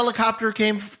 what the helicopter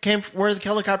came where the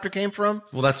helicopter came from?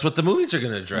 Well, that's what the movies are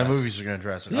going to address. The movies are going to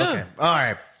address it. Yeah. Okay. All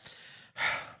right.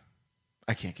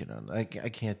 I can't get on. I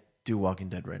can't do Walking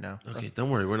Dead right now. Okay, don't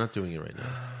worry. We're not doing it right now.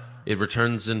 It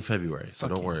returns in February, so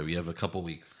don't worry. We have a couple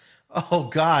weeks. Oh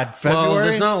God, February. Well,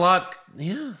 there's not a lot.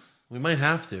 Yeah, we might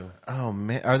have to. Oh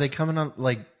man, are they coming on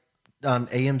on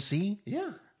AMC?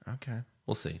 Yeah, Okay.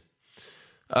 we'll see.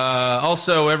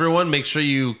 Also, everyone, make sure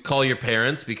you call your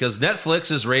parents because Netflix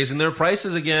is raising their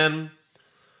prices again.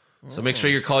 So make sure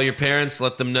you call your parents,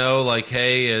 let them know, like,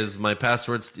 hey, is my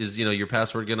password is your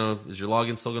password is your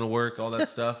login still gonna work? All that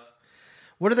stuff.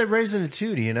 What are they raising it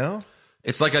to? Do you know?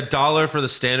 It's like $1 for the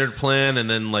standard plan, and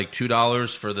then like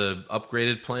 $2 for the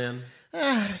upgraded plan.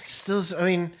 It's still. I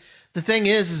mean, the thing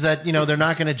is that they're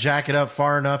not going to jack it up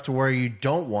far enough to where you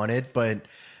don't want it, but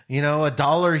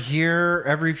 $1 here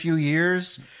every few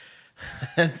years,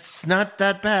 it's not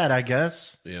that bad, I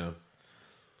guess. Yeah.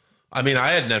 I mean,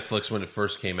 I had Netflix when it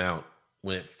first came out.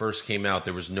 When it first came out,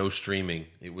 there was no streaming.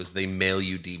 It was they mail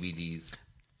you DVDs.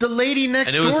 The lady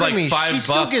next And it was door like to me, $5. she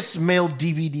still gets mailed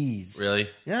DVDs. Really?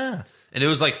 Yeah. And it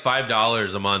was like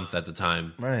 $5 a month at the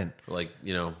time. Right. For like,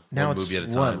 Now one it's movie at a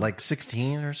time. like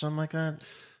 16 or something like that?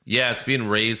 Yeah, it's being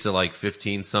raised to like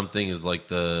 15 something is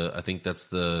like I think that's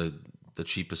the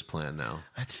cheapest plan now.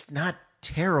 That's not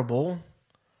terrible.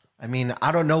 I mean,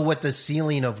 I don't know what the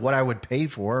ceiling of what I would pay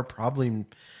for. Probably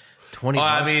 20 Oh,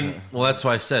 bucks. I mean, well, that's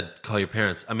why I said call your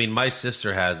parents. I mean, my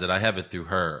sister has it. I have it through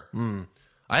her.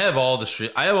 I have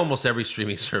I have almost every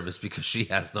streaming service because she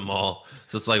has them all.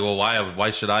 So it's like, well, why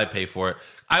should I pay for it?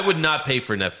 I would not pay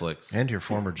for Netflix. And your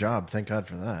former job. Thank God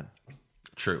for that.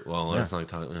 True. Well, I was not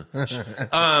talking.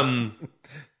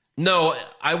 No,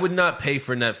 I would not pay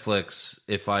for Netflix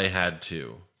if I had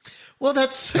to. Well,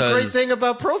 that's the great thing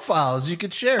about profiles. You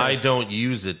could share. I don't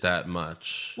use it that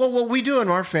much. Well, what we do in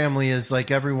our family is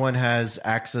like everyone has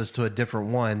access to a different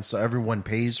one, so everyone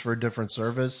pays for a different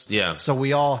service. Yeah. So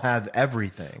we all have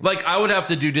everything. Like, I would have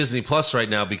to do Disney Plus right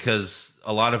now because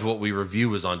a lot of what we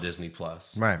review is on Disney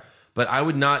Plus. Right. But I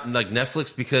would not like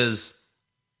Netflix because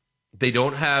they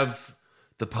don't have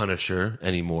The Punisher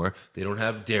anymore. They don't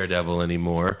have Daredevil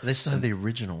anymore. They still have the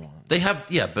original one. They have,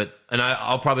 yeah, but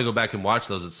I'll probably go back and watch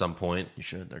those at some point. You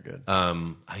should. They're good.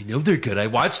 I know they're good. I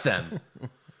watch them,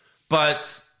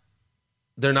 but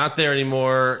they're not there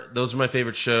anymore. Those are my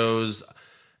favorite shows.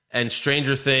 And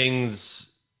Stranger Things,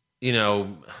 you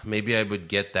know, maybe I would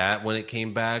get that when it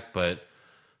came back, but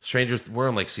we're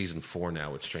on like season 4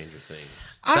 now with Stranger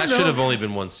Things. That should have only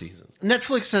been one season.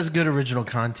 Netflix has good original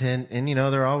content, and you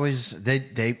know they're always they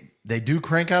do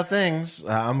crank out things.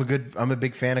 I'm a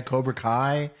big fan of Cobra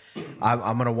Kai.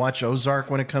 I'm gonna watch Ozark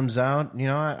when it comes out. You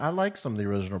know, I like some of the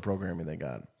original programming they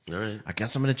got. All right. I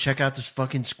guess I'm gonna check out this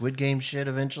fucking Squid Game shit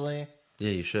eventually.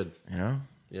 Yeah, you should. You know?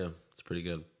 Yeah, it's pretty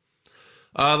good.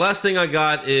 Last thing I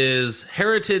got is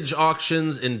Heritage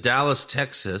Auctions in Dallas,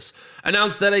 Texas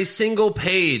announced that a single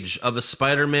page of a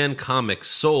Spider-Man comic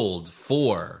sold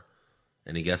for,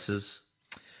 any guesses?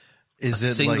 Is a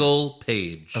it single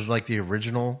page of like the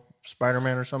original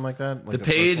Spider-Man or something like that? Like the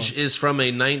page is from a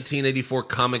 1984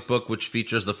 comic book which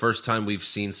features the first time we've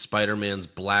seen Spider-Man's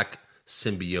black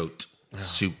symbiote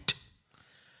suit.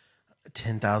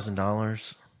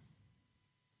 $10,000.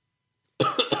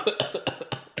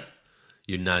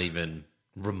 You're not even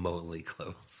remotely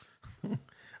close.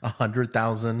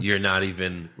 100,000. You're not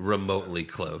even remotely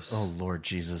close. Oh Lord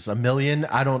Jesus, $1 million?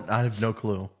 I have no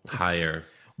clue. Higher.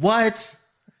 What?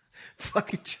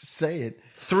 Fucking just say it.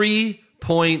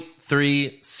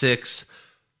 $3.36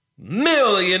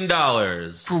 million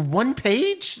For one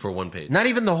page? for one page. Not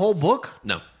even the whole book?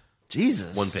 No,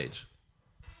 Jesus. one page.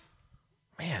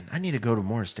 Man, I need to go to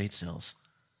more estate sales.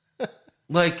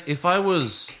 Like, if I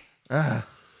was...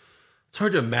 It's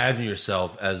hard to imagine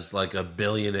yourself as like a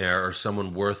billionaire or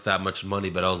someone worth that much money,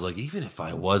 but I was like, even if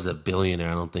I was a billionaire,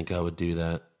 I don't think I would do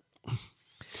that.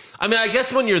 I mean, I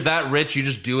guess when you're that rich, you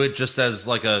just do it just as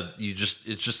like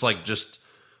it's just like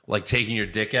taking your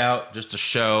dick out just to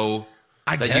show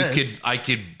I guess. I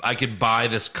could buy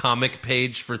this comic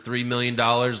page for $3 million.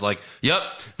 Like, yep,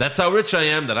 that's how rich I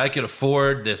am, that I could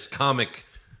afford this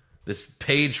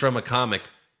page from a comic,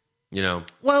 you know.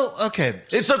 Well, okay.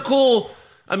 It's a cool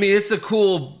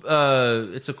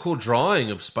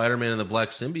drawing of Spider-Man in the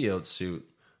black symbiote suit,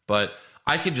 but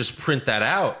I could just print that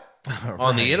out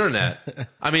on the internet.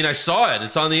 I mean, I saw it.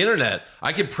 It's on the internet.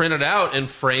 I could print it out and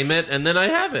frame it, and then I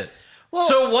have it. Well,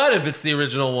 so what if it's the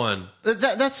original one?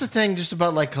 That's the thing just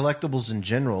about like collectibles in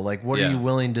general. Like, what are you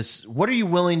willing to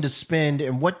spend,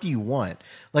 and what do you want?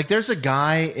 Like, there's a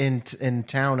guy in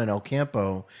town in El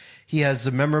Campo. He has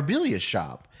a memorabilia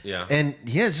shop. Yeah. And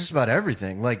he has just about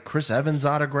everything, like Chris Evans'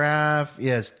 autograph. He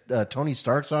has Tony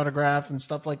Stark's autograph and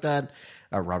stuff like that.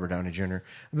 Robert Downey Jr.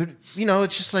 But, you know,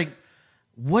 it's just like,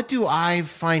 what do I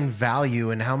find value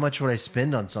and how much would I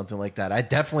spend on something like that? I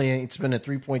definitely ain't spending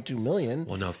 $3.2 million.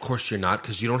 Well, no, of course you're not,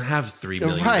 because you don't have $3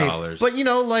 million. Right. But, you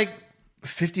know, like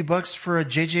 $50 for a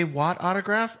J.J. Watt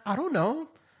autograph? I don't know.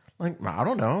 Like, I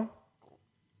don't know.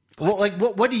 Well, like,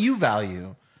 what do you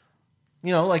value?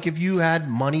 You know, like if you had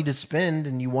money to spend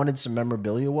and you wanted some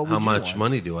memorabilia, what would you want? How much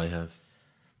money do I have?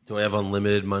 Do I have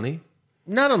unlimited money?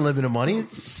 Not unlimited money.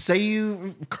 Say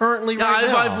you currently right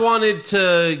now. I've wanted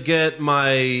to get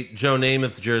my Joe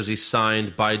Namath jersey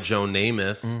signed by Joe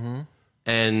Namath,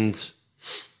 and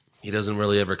he doesn't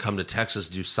really ever come to Texas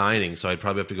to do signings, so I'd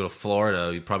probably have to go to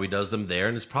Florida. He probably does them there,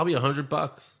 and it's probably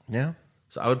 $100. Yeah.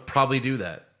 So I would probably do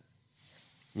that.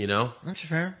 You know? That's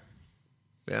fair.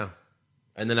 Yeah.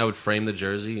 And then I would frame the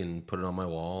jersey and put it on my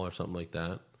wall or something like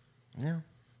that. Yeah.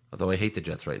 Although I hate the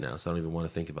Jets right now, so I don't even want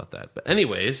to think about that. But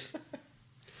anyways,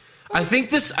 I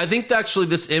think actually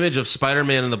this image of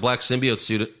Spider-Man in the black symbiote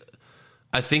suit,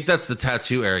 I think that's the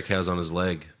tattoo Eric has on his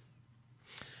leg.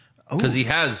 Because he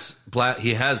has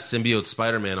symbiote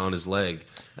Spider-Man on his leg.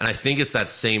 And I think it's that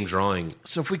same drawing.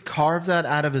 So if we carve that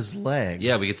out of his leg.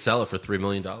 Yeah, we could sell it for $3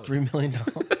 million. $3 million.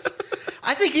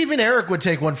 I think even Eric would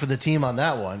take one for the team on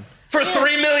that one. For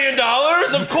 $3 million?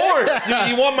 Of course.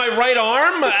 You want my right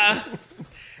arm?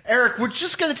 Eric, we're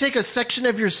just going to take a section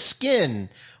of your skin.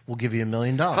 We'll give you $1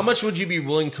 million. How much would you be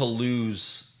willing to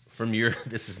lose from your...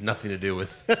 This has nothing to do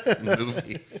with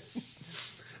movies.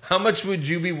 How much would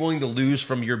you be willing to lose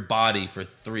from your body for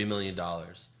 $3 million?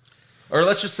 Or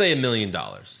let's just say $1 million.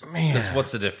 Man.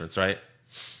 What's the difference, right?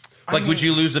 Like, would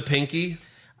you lose a pinky?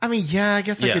 I mean, yeah, I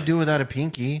guess I could do without a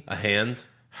pinky. A hand?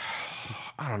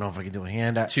 I don't know if I can do a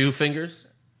hand. 2 fingers?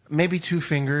 Maybe 2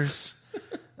 fingers.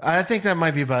 I think that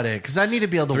might be about it because I need to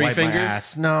be able to 3 wipe fingers? my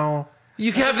ass. No.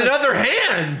 You can have the other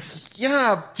hand.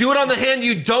 Yeah. Do it on the hand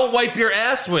you don't wipe your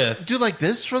ass with. Do like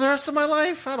this for the rest of my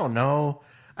life? I don't know.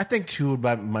 I think 2 would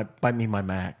bite me my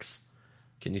max.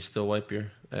 Can you still wipe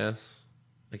your ass?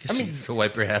 I guess you can still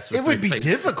wipe your ass with It would 3 be fingers.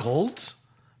 difficult.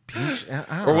 Peach,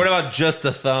 Or what about just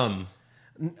a thumb?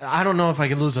 I don't know if I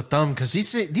could lose a thumb because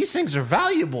these things are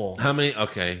valuable. How many?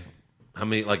 Okay. How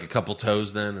many? Like a couple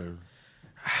toes then? Or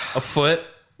a foot?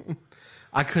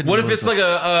 I couldn't. What if lose it's like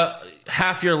a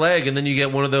half your leg and then you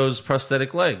get one of those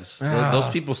prosthetic legs? Those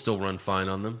people still run fine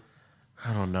on them.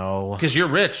 I don't know. Because you're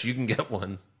rich. You can get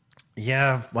one.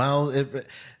 Yeah, well, are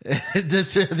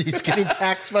these getting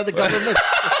taxed by the government?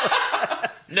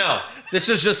 No. This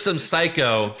is just some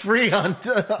psycho. Free on.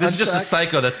 This is just a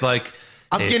psycho that's like,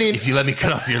 if you let me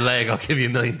cut off your leg, I'll give you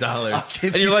 $1 million.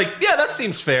 And you're like, yeah, that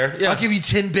seems fair. Yeah. I'll give you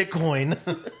 10 Bitcoin.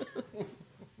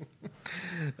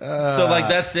 So like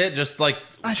that's it? Just like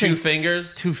I 2 think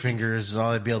fingers? 2 fingers is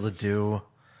all I'd be able to do.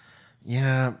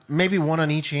 Yeah, maybe 1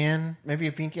 on each hand. Maybe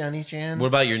a pinky on each hand. What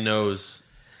about your nose?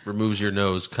 Removes your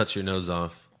nose, cuts your nose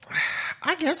off.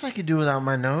 I guess I could do without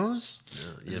my nose.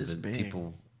 Yeah, but big.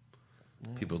 people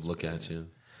would look at you.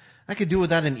 I could do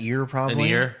without an ear, probably. An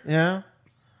ear? Yeah.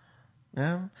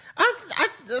 Yeah.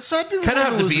 So I'd be Kind of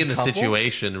have to lose be a in the couple.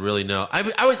 situation to really know. I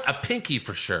would a pinky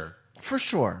for sure. For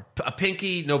sure. A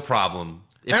pinky, no problem.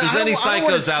 If And there's I any don't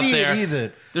wanna psychos out see it there,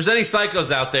 either. there's any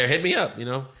psychos out there, hit me up. You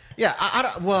know. Yeah,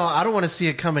 I don't want to see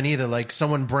it coming either. Like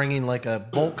someone bringing like a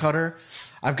bolt cutter.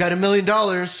 I've got $1 million.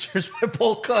 Here's my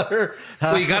bolt cutter.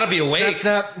 Well, you got to be awake.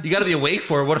 Snap. You got to be awake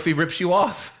for it. What if he rips you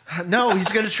off? No,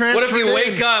 he's going to transfer. What if you it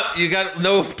wake in. up, you got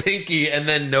no pinky, and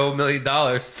then no $1 million?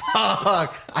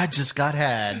 Fuck, I just got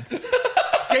had.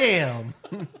 Damn.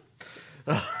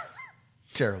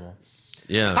 Terrible.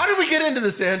 Yeah. How did we get into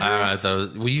this, Andrew? I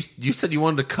thought, well, you said you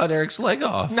wanted to cut Eric's leg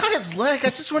off. Not his leg. I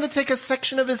just want to take a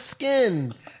section of his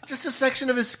skin. Just a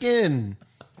section of his skin.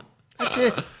 That's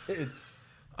it.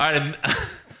 All right,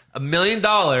 $1 million,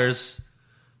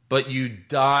 but you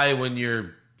die when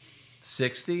you're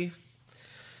 60?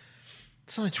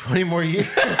 It's only 20 more years.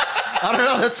 I don't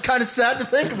know. That's kind of sad to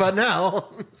think about now.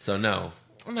 So no.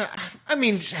 I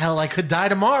mean, hell, I could die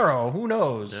tomorrow. Who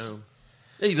knows? No.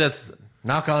 Hey, that's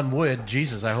Knock on wood.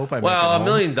 Jesus, I hope I make it well, home. $1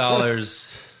 million.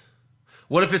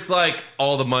 What if it's like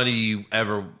all the money you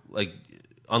ever like,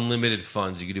 unlimited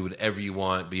funds? You can do whatever you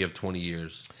want, but you have 20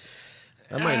 years.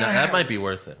 That might be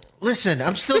worth it. Listen,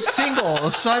 I'm still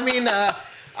single, so I mean,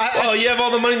 Well, you have all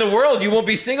the money in the world. You won't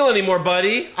be single anymore,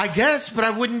 buddy. I guess, but I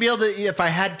wouldn't be able to. If I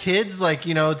had kids, like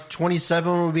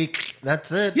 27 would be.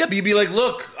 That's it. Yeah, but you'd be like,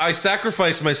 look, I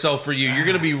sacrificed myself for you. You're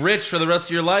going to be rich for the rest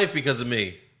of your life because of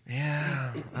me.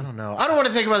 Yeah, I don't know. I don't want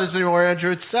to think about this anymore,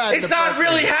 Andrew. It's sad. It's not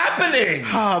really happening.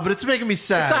 But it's making me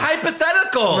sad. It's a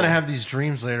hypothetical. I'm gonna have these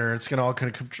dreams later. It's gonna all kind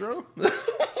of come true.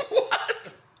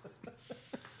 What?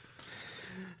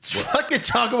 Let's fucking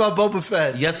talk about Boba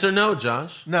Fett. Yes or no,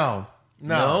 Josh? No.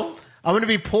 No? I'm gonna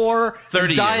be poor.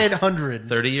 30 and die years. at 100.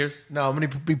 30 years? No, I'm gonna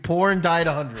be poor and die at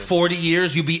 100. 40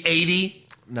 years? You be 80?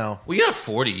 No, Well, you're not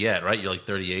 40 yet, right? You're like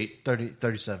 38,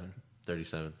 37.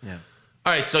 37. Yeah.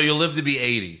 All right, so you'll live to be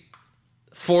 80.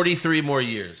 43 more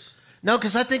years. No,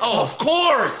 because I think. Oh, of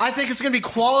course! I think it's gonna be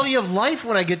quality of life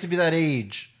when I get to be that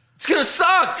age. It's going to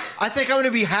suck! I think I'm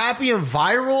gonna be happy and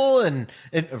viral and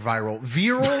viral.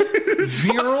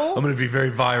 I'm going to be very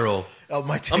viral. Oh,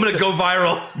 my TikTok, I'm going to go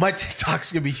viral. My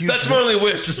TikTok's gonna be huge. That's my only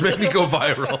wish. Just make me go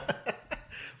viral.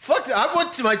 Fuck that. I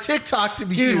want my TikTok to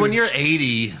be Dude, huge. when you're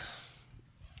 80,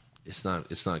 it's not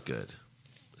good.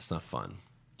 It's not fun.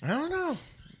 I don't know.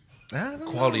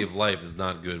 Quality of life is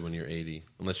not good when you're 80,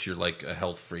 unless you're like a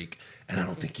health freak. And I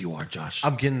don't think you are, Josh.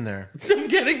 I'm getting there. I'm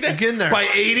getting there. I'm getting there. By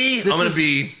 80, I'm going to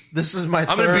be... This is my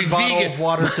I'm gonna third be bottle vegan. of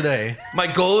water today. My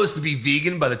goal is to be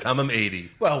vegan by the time I'm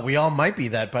 80. Well, we all might be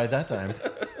that by that time.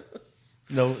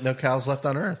 No cows left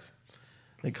on Earth.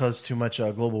 They cause too much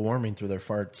global warming through their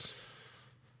farts.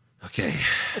 Okay.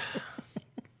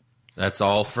 That's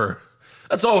all for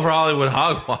Hollywood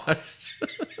Hogwash.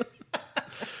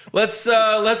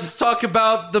 Let's talk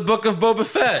about the Book of Boba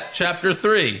Fett, Chapter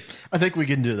 3. I think we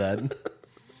can do that.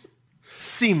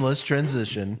 Seamless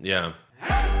transition. Yeah.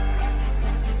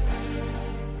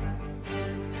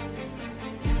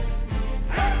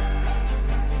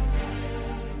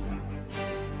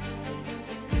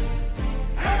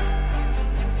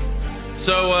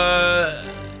 So,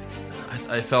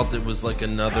 I felt it was like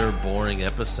another boring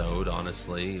episode,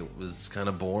 honestly. It was kind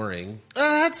of boring.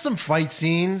 Had some fight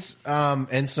scenes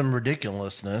and some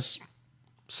ridiculousness.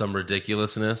 Some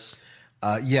ridiculousness.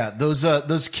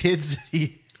 Those kids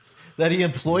that he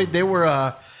employed, they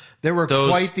were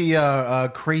quite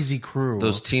the crazy crew.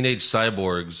 Those teenage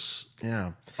cyborgs,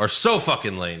 are so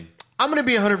fucking lame. I'm going to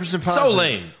be 100% positive. So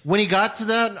lame. When he got to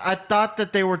that, I thought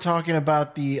that they were talking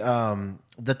about the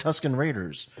Tusken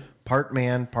Raiders, part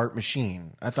man, part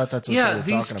machine. I thought that's what they were talking about.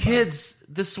 These kids.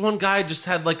 This one guy just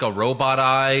had like a robot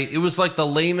eye. It was like the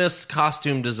lamest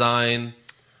costume design.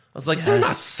 I was like, they're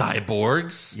not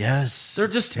cyborgs. Yes, they're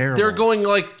just terrible. They're going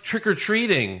like trick or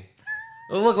treating.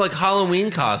 They look like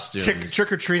Halloween costumes.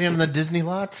 Trick or treating in the Disney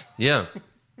lot. Yeah.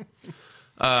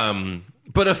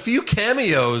 But a few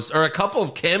cameos, or a couple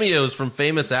of cameos from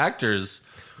famous actors.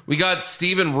 We got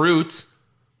Stephen Root,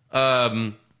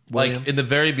 like in the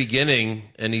very beginning,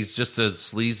 and he's just a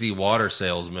sleazy water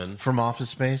salesman from Office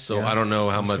Space. So I don't know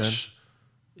how much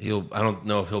I don't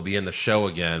know if he'll be in the show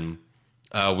again.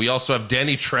 We also have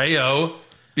Danny Trejo,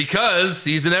 because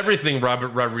he's in everything Robert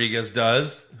Rodriguez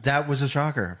does. That was a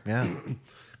shocker, yeah.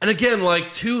 And again,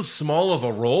 like, too small of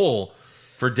a role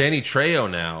for Danny Trejo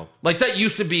now. Like, that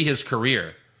used to be his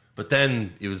career. But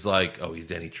then it was like, oh, he's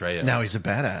Danny Trejo. Now he's a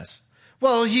badass.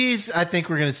 Well, I think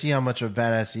we're going to see how much of a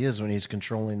badass he is when he's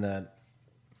controlling that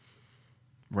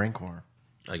Rancor.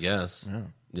 I guess.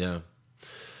 Yeah.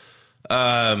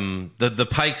 The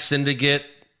Pike Syndicate,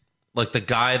 like the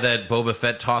guy that Boba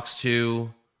Fett talks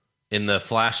to in the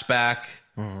flashback,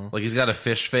 like he's got a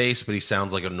fish face, but he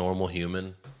sounds like a normal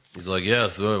human. He's like, yeah,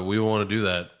 we want to do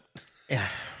that. Yeah,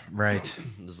 right.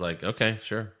 It's like, okay,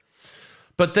 sure.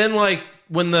 But then, like,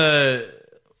 when the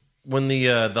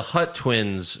Hutt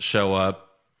twins show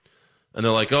up, and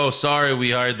they're like, oh, sorry,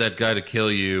 we hired that guy to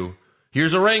kill you.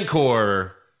 Here's a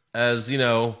Rancor, as, you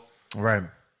know, right,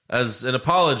 as an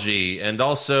apology. And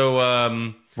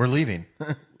also, we're leaving.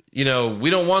 You know, we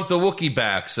don't want the Wookiee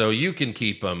back, so you can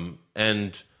keep him.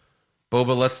 And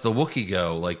Boba lets the Wookiee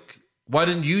go. Like, why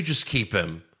didn't you just keep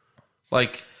him?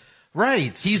 Like,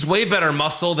 right. He's way better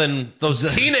muscle than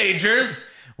those teenagers.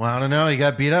 Well, I don't know. He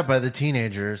got beat up by the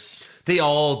teenagers. They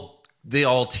all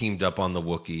teamed up on the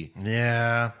Wookiee.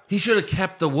 Yeah. He should have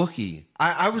kept the Wookiee.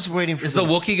 I was waiting for... Is the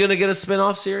Wookiee going to get a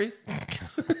spin-off series?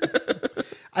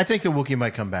 I think the Wookiee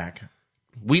might come back.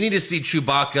 We need to see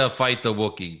Chewbacca fight the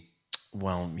Wookiee.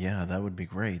 Well, yeah, that would be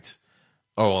great.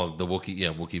 Oh, well, the Wookiee,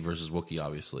 yeah, Wookiee versus Wookiee,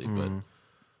 obviously, but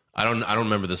I don't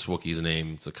remember this Wookiee's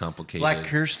name. It's a complicated. Black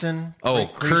Kirsten. Oh,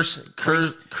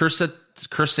 Chrysantin.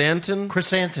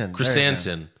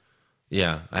 Chrysantin.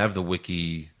 Yeah, I have the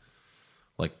wiki,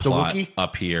 like, plot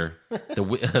up here. The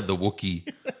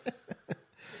Wookiee.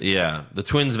 Yeah, the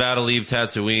twins vow to leave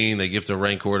Tatooine. They gift a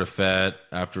Rancor to Fett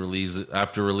after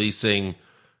releasing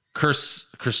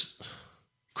Chrysantin.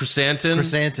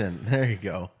 There you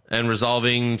go. And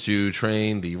resolving to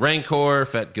train the Rancor,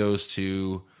 Fett goes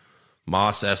to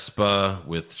Mos Espa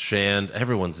with Shand.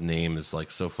 Everyone's name is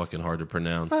like so fucking hard to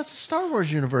pronounce. That's a Star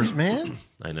Wars universe, man.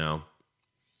 I know.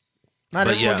 Not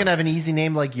everyone can have an easy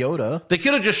name like Yoda. They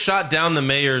could have just shot down the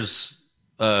mayor's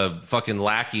fucking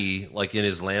lackey, like in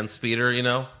his land speeder, you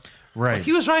know? Right. Like,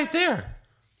 he was right there.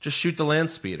 Just shoot the land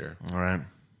speeder. All right.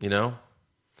 You know?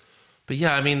 But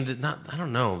yeah, I mean, I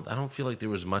don't know. I don't feel like there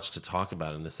was much to talk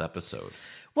about in this episode.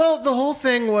 Well, the whole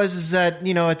thing is that,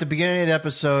 you know, at the beginning of the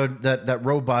episode, that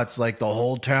robot's like, the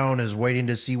whole town is waiting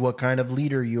to see what kind of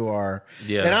leader you are.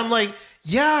 Yeah. And I'm like,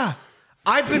 yeah,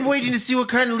 I've been waiting to see what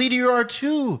kind of leader you are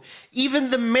too. Even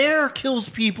the mayor kills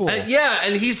people.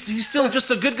 And he's still just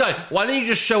a good guy. Why didn't you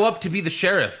just show up to be the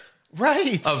sheriff?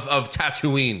 Right. Of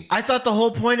Tatooine. I thought the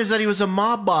whole point is that he was a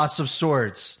mob boss of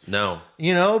sorts. No.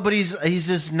 You know, but he's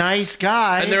this nice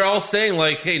guy. And they're all saying,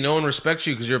 like, hey, no one respects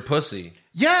you because you're a pussy.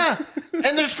 Yeah.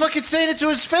 And they're fucking saying it to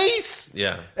his face.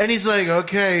 Yeah. And he's like,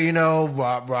 okay, you know,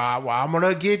 I'm going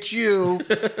to get you.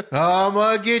 I'm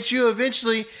going to get you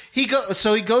eventually.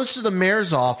 So he goes to the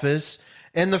mayor's office.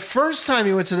 And the first time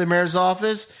he went to the mayor's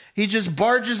office, he just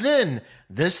barges in.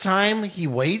 This time he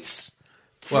waits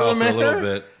for the mayor. For a little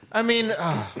bit. I mean,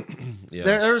 yeah.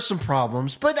 there are some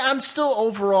problems, but I'm still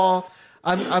overall,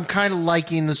 I'm kind of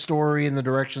liking the story and the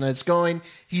direction that it's going.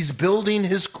 He's building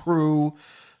his crew,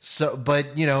 so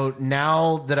but you know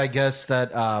now that I guess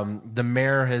that the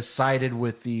mayor has sided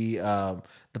with the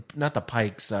not the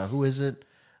Pikes. Who is it?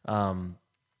 I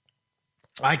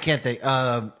can't think.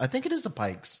 I think it is the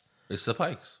Pikes. It's the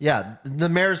Pikes. Yeah, the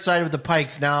mayor's sided with the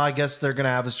Pikes. Now I guess they're going to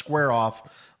have a square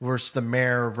off versus the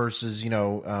mayor versus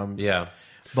yeah.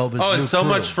 Boba's and so crew.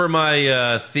 much for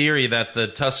my theory that the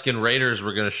Tusken Raiders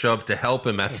were going to show up to help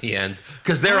him at the end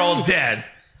because they're all dead.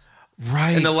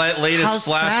 Right. In the latest How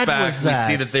sad flashback, was we that?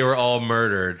 see that they were all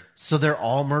murdered. So they're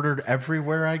all murdered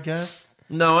everywhere, I guess?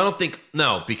 No, I don't think...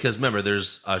 No, because remember,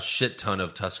 there's a shit ton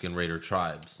of Tusken Raider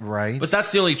tribes. Right. But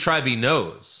that's the only tribe he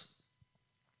knows.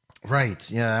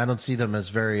 Right. Yeah, I don't see them as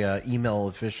very email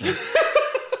efficient.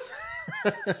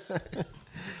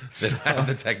 They have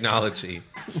the technology.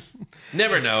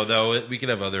 Never know, though. We could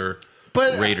have other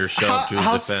But Raiders show up to his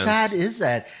how defense. sad is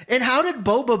that? And how did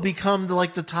Boba become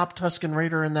the top Tusken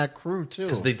Raider in that crew too?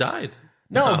 Because they died.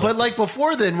 No, but like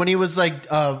before then, when he was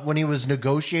when he was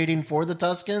negotiating for the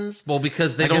Tuskens. Well,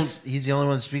 because they I don't. guess he's the only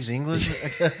one that speaks English.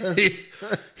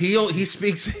 he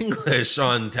speaks English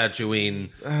on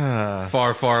Tatooine,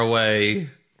 far, far away.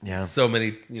 Yeah. So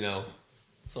many,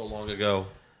 so long ago.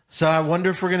 So I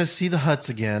wonder if we're going to see the Hutts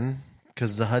again,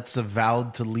 because the Hutts have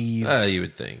vowed to leave. You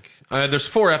would think. There's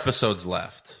 4 episodes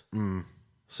left.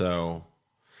 So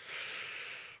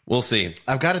we'll see.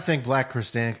 I've got to think Black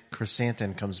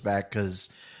Chrysanthemum comes back,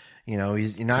 because you're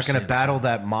not going to battle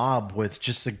that mob with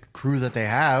just the crew that they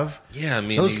have. Yeah, I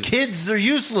mean, those kids are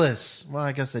useless. Well,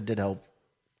 I guess they did help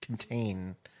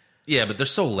contain. Yeah, but they're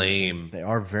so lame. They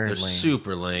are very lame.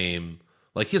 Super lame.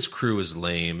 Like, his crew is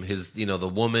lame. His, the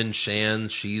woman, Shan,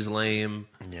 she's lame.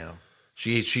 Yeah.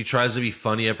 She tries to be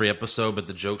funny every episode, but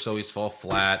the jokes always fall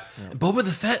flat. Yeah. Boba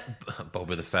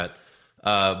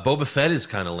Fett is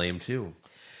kind of lame, too.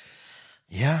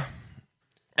 Yeah.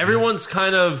 Everyone's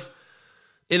kind of,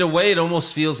 in a way, it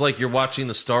almost feels like you're watching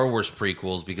the Star Wars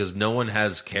prequels, because no one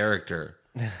has character.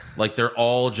 Like, they're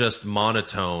all just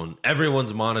monotone.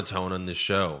 Everyone's monotone on this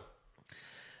show.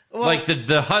 Well, like, the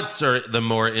Hutts are the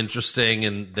more interesting,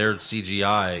 and their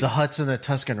CGI. The Hutts and the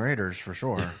Tusken Raiders, for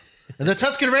sure. And the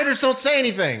Tusken Raiders don't say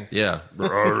anything. Yeah.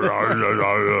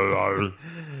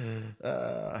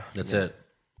 That's it.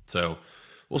 So,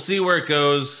 we'll see where it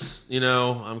goes.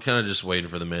 I'm kind of just waiting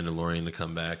for the Mandalorian to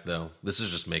come back, though. This is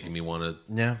just making me want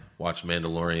to watch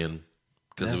Mandalorian,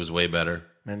 because it was way better.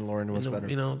 Mandalorian was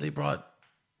better. They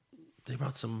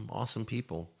brought some awesome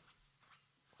people.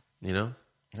 Yeah.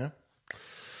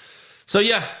 So,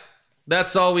 yeah,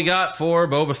 that's all we got for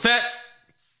Boba Fett.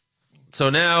 So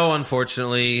now,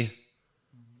 unfortunately,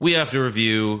 we have to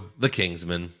review The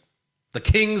Kingsman. The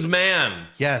King's Man.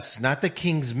 Yes, not the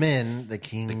King's Men, the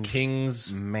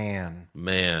King's Man.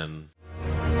 Man.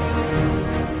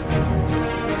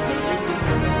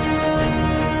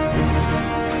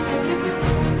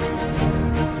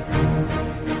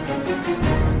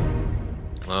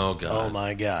 Oh, God. Oh,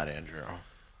 my God, Andrew.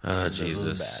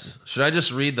 Jesus. Should I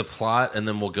just read the plot and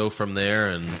then we'll go from there?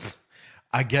 And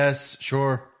I guess,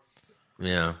 sure.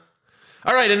 Yeah.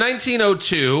 All right. In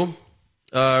 1902,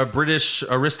 British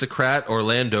aristocrat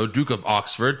Orlando, Duke of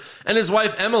Oxford, and his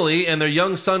wife Emily and their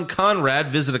young son Conrad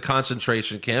visit a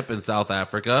concentration camp in South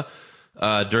Africa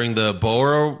during the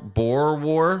Boer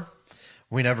War.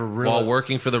 We never really... While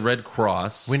working for the Red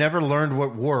Cross. We never learned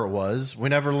what war it was. We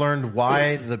never learned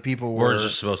why the people were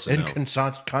just supposed to in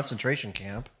know. Concentration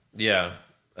camp. Yeah.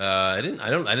 I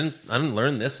didn't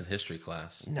learn this in history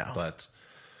class. No. But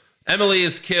Emily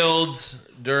is killed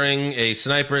during a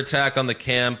sniper attack on the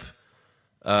camp,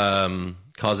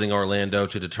 causing Orlando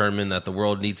to determine that the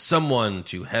world needs someone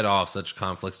to head off such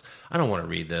conflicts. I don't want to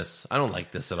read this. I don't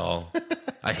like this at all.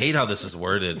 I hate how this is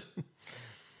worded.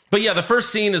 But yeah, the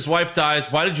first scene, his wife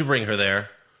dies. Why did you bring her there?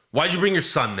 Why did you bring your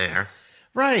son there?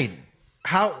 Right.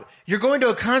 How you're going to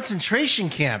a concentration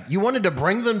camp? You wanted to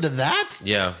bring them to that?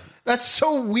 Yeah. That's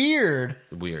so weird.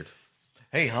 Weird.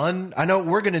 Hey, hon, I know what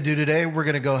we're going to do today. We're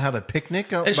going to go have a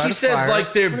picnic. And she said,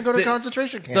 like, we're going to go to a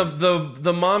concentration camp.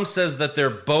 The mom says that they're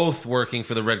both working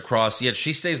for the Red Cross, yet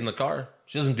she stays in the car.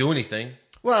 She doesn't do anything.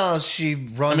 Well, she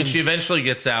runs. I mean, she eventually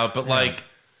gets out, but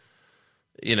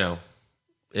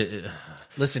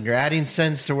Listen, you're adding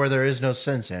sense to where there is no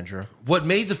sense, Andrew. What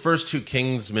made the first 2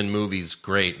 Kingsman movies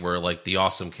great were like the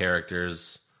awesome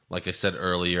characters, like I said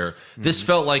earlier. Mm-hmm. This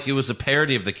felt like it was a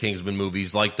parody of the Kingsman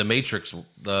movies, like the Matrix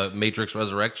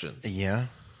Resurrections. Yeah.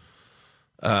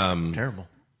 Terrible.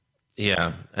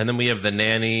 Yeah. And then we have the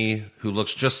nanny who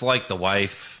looks just like the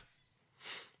wife,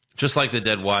 just like the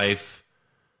dead wife.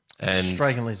 And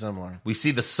strikingly similar. We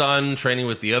see the son training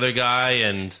with the other guy,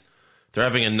 and they're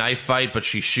having a knife fight, but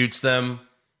she shoots them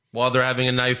while they're having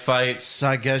a knife fight. So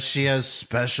I guess she has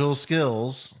special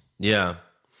skills. Yeah.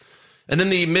 And then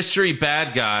the mystery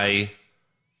bad guy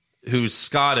who's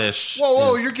Scottish.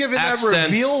 Whoa, you're giving that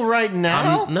reveal right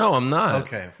now? No, I'm not.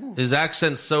 Okay. Whew. His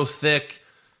accent's so thick,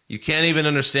 you can't even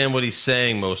understand what he's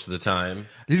saying most of the time.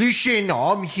 Listen,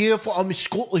 I'm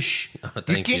Scottish.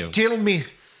 Thank you. You can't tell me.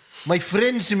 My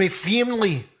friends and my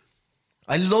family.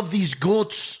 I love these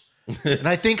goats. And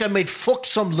I think I might fuck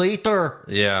some later.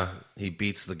 Yeah, he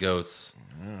beats the goats.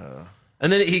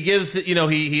 And then he gives,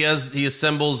 he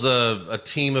assembles a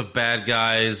team of bad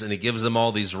guys, and he gives them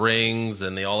all these rings,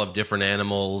 and they all have different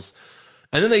animals.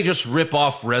 And then they just rip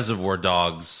off Reservoir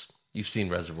Dogs. You've seen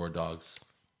Reservoir Dogs.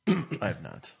 I have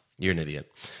not. You're an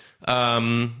idiot.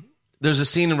 There's a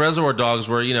scene in Reservoir Dogs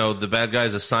where, the bad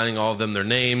guy's assigning all of them their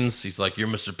names. He's like, you're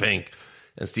Mr. Pink.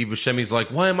 And Steve Buscemi's like,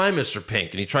 why am I Mr.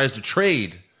 Pink? And he tries to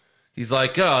trade. He's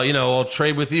like, oh, I'll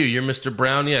trade with you. You're Mr.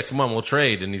 Brown. Yeah, come on, we'll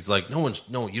trade. And he's like, no,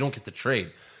 you don't get to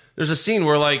trade. There's a scene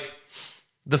where, like,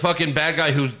 the fucking bad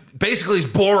guy who basically is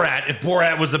Borat, if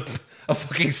Borat was a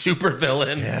fucking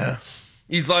supervillain. Yeah.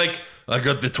 He's like, I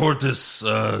got the tortoise.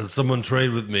 Someone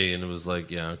trade with me. And it was like,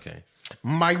 yeah, okay.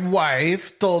 My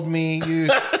wife told me you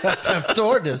have to have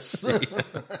tortoise.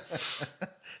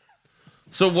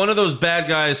 So one of those bad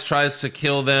guys tries to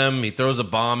kill them. He throws a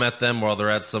bomb at them while they're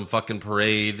at some fucking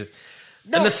parade.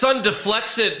 No. And the son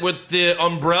deflects it with the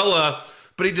umbrella,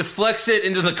 but he deflects it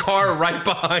into the car right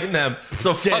behind them.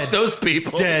 So fuck those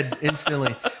people. Dead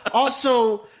instantly.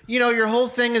 Also, your whole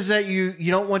thing is that you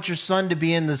don't want your son to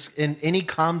be in any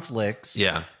conflicts.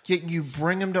 Yeah. Yet you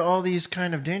bring him to all these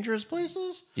kind of dangerous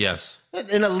places? Yes.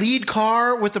 In a lead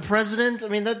car with the president? I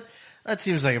mean, that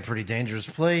seems like a pretty dangerous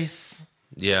place.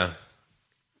 Yeah.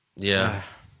 Yeah.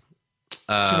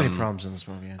 Too many problems in this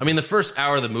movie. I mean, the first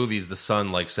hour of the movie is the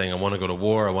son, like, saying, I want to go to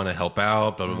war, I want to help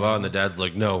out, blah, blah, blah. And the dad's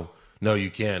like, no, you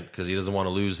can't, because he doesn't want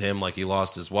to lose him like he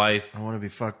lost his wife. I want to be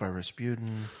fucked by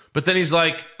Rasputin. But then he's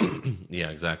like, yeah,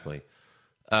 exactly.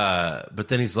 But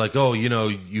then he's like, oh,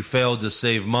 you failed to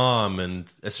save mom.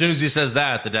 And as soon as he says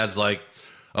that, the dad's like,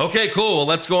 okay, cool. Well,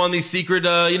 let's go on these secret,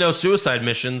 suicide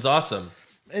missions. Awesome.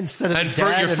 Instead of and for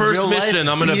your first mission,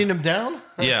 I'm beating him down.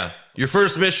 Yeah, your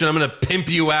first mission, I'm gonna pimp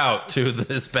you out to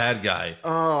this bad guy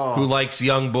who likes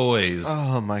young boys.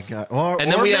 Oh my god! And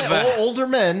then we have older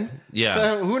men.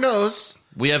 Yeah, who knows?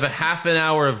 We have a half an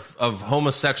hour of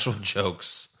homosexual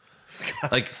jokes,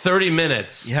 like 30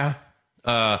 minutes. Yeah.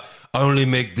 I only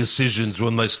make decisions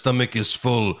when my stomach is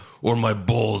full or my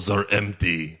balls are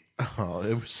empty. Oh,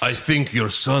 it was. I think your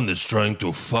son is trying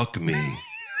to fuck me.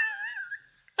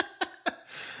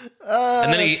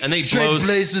 And then he trade blows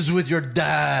places with your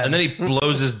dad. And then he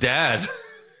blows his dad.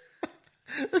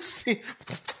 Let's see.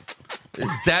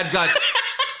 His dad got.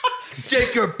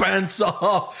 Take your pants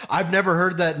off. I've never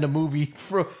heard that in a movie.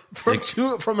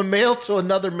 From a male to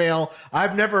another male,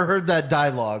 I've never heard that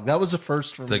dialogue. That was a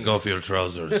first for me. Take off your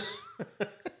trousers.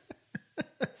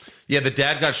 Yeah, the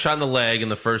dad got shot in the leg in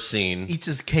the first scene. Eats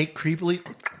his cake creepily.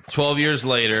 12 years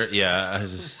later,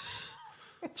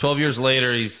 12 years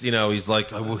later, he's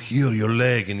like, I will heal your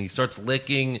leg. And he starts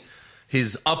licking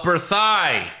his upper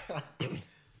thigh.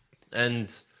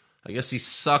 And I guess he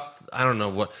sucked. I don't know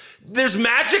what. There's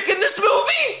magic in this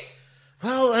movie?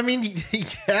 Well, I mean,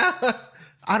 yeah.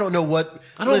 I don't know what.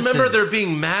 I don't remember there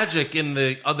being magic in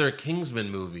the other Kingsman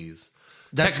movies.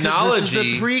 That's technology. This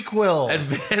is the prequel.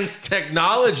 Advanced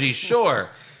technology, sure.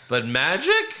 But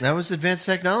magic? That was advanced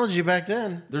technology back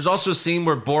then. There's also a scene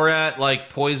where Borat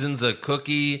poisons a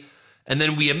cookie, and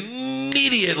then we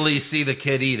immediately see the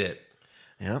kid eat it.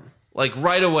 Yep. Like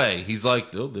right away. He's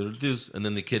like, oh, there it is. And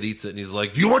then the kid eats it, and he's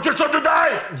like, do you want your son to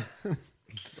die?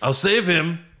 I'll save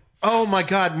him. Oh my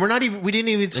God. We didn't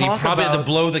even talk about. He probably had to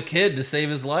blow the kid to save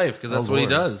his life, because that's what he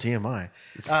does. TMI.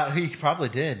 He probably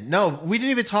did. No, we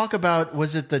didn't even talk about,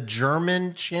 was it the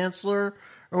German chancellor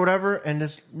or whatever, and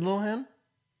this little hand?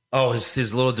 Oh,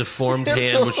 his little deformed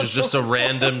hand, which is just a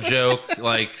random joke.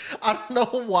 Like, I don't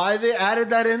know why they added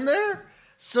that in there.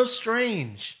 So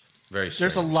strange. Very strange.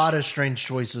 There's a lot of strange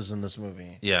choices in this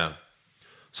movie. Yeah.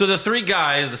 So the three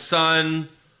guys, the son,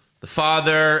 the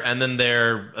father, and then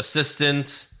their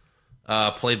assistant,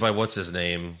 played by what's his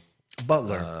name?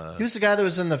 Butler. He was the guy that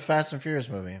was in the Fast and Furious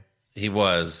movie. He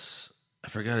was. I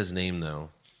forgot his name,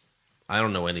 though. I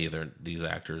don't know any of these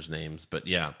actors' names, but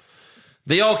yeah.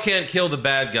 They all can't kill the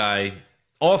bad guy.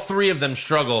 All three of them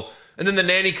struggle. And then the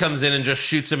nanny comes in and just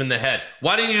shoots him in the head.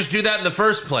 Why didn't you just do that in the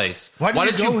first place? Why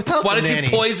did you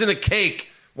poison a cake?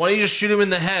 Why didn't you just shoot him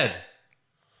in the head?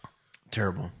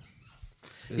 Terrible.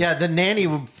 Yeah, the nanny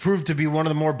would prove to be one of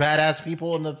the more badass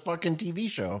people in the fucking TV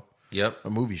show. Yep.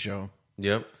 A movie show.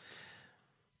 Yep.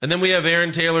 And then we have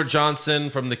Aaron Taylor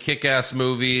Johnson from the Kick-Ass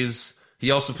movies.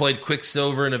 He also played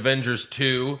Quicksilver in Avengers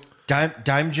 2.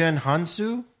 Daimjen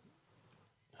Hansu?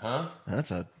 Huh?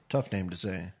 That's a tough name to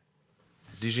say.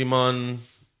 Digimon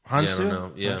Hansu? Yeah, I don't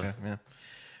know. Yeah. Okay,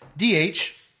 yeah.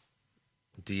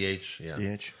 DH, yeah.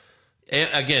 DH.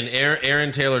 Again,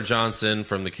 Aaron Taylor Johnson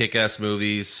from the Kick-Ass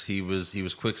movies. He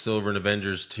was Quicksilver in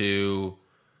Avengers 2.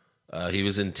 He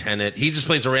was in Tenet. He just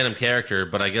plays a random character,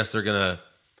 but I guess they're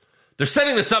They're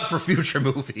setting this up for future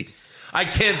movies. I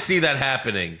can't see that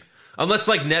happening. Unless,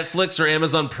 like, Netflix or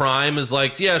Amazon Prime is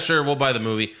like, yeah, sure, we'll buy the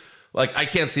movie. Like, I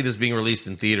can't see this being released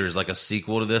in theaters, like a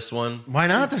sequel to this one. Why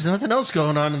not? There's nothing else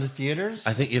going on in the theaters.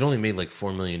 I think it only made like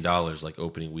 $4 million, like,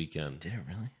 opening weekend. Did it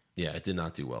really? Yeah, it did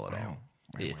not do well at all.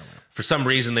 Wow. For some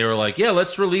reason, they were like, yeah,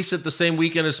 let's release it the same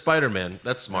weekend as Spider-Man.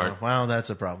 That's smart. Oh, wow, that's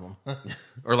a problem.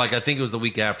 Or, like, I think it was the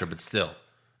week after, but still,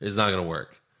 it's not going to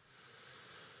work.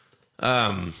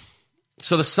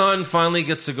 So the son finally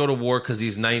gets to go to war because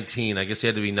he's 19. I guess he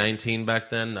had to be 19 back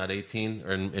then, not 18,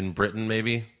 or in Britain,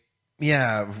 maybe.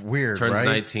 Yeah, weird, Turns right?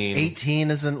 19.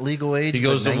 18 isn't legal age. He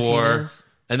goes but to 19 war, is?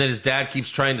 and then his dad keeps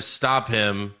trying to stop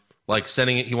him, like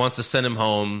he wants to send him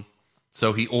home,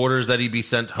 so he orders that he be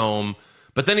sent home.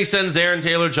 But then he sends Aaron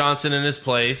Taylor Johnson in his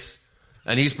place,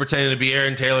 and he's pretending to be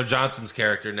Aaron Taylor Johnson's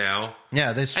character now.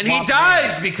 Yeah, they and he swap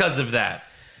dies names. because of that.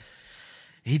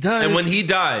 He does. And when he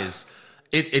dies,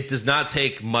 it does not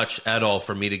take much at all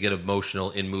for me to get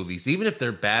emotional in movies, even if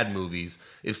they're bad movies.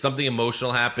 If something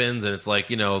emotional happens and it's like,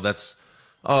 it's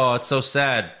so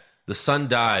sad. The son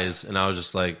dies, and I was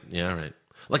just like, yeah, all right.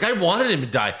 Like, I wanted him to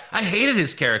die. I hated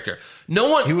his character.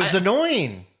 He was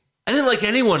annoying. I didn't like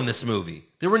anyone in this movie.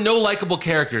 There were no likable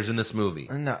characters in this movie.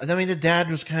 No, I mean, the dad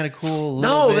was kind of cool.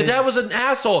 The dad was an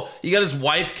asshole. He got his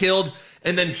wife killed,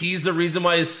 and then he's the reason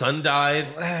why his son died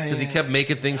because he kept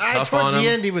making things tough on him. Towards the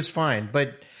end, he was fine,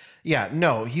 but yeah,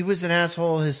 no, he was an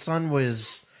asshole. His son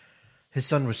was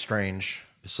strange.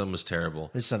 His son was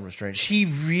terrible. His son was strange. He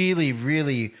really,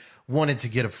 really wanted to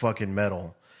get a fucking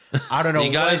medal. I don't know.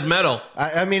 He got his medal.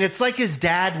 I mean, it's like his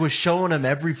dad was showing him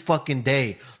every fucking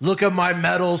day. Look at my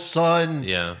medal, son.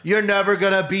 Yeah. You're never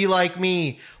going to be like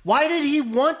me. Why did he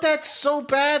want that so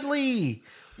badly?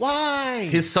 Why?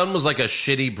 His son was like a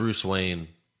shitty Bruce Wayne.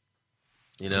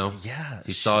 Yeah.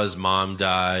 He saw his mom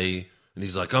die, and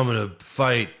he's like, I'm going to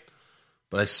fight,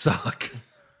 but I suck.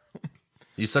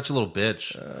 He's such a little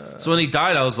bitch. So when he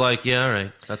died, I was like, yeah, all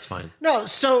right, that's fine. No,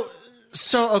 so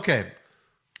okay.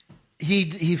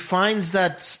 He finds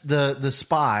that the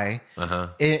spy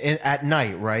at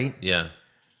night, right? Yeah.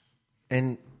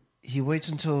 And he waits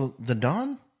until the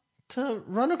dawn to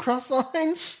run across the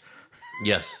lines?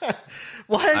 Yes.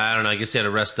 What? I don't know. I guess he had to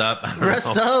rest up.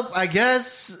 Rest up, I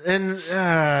guess. And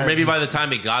maybe by the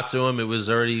time he got to him, it was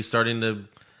already starting to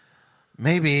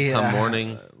come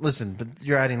morning. Listen, but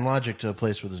you're adding logic to a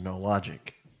place where there's no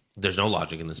logic. There's no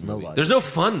logic in this movie. logic. There's no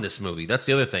fun in this movie. That's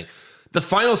the other thing. The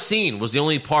final scene was the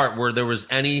only part where there was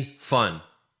any fun.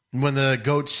 When the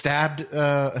goat stabbed...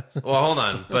 Well, hold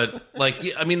on. But,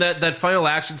 I mean, that final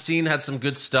action scene had some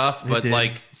good stuff, but,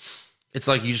 it's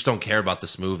like you just don't care about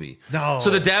this movie. No. So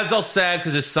the dad's all sad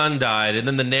because his son died, and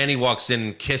then the nanny walks in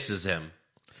and kisses him.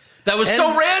 That was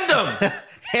so random!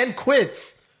 And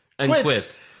quits. And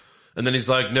quits. And then he's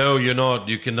like, no, you're not.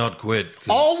 You cannot quit.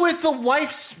 All with the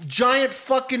wife's giant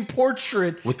fucking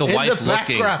portrait with the in wife the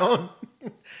looking. background.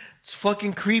 It's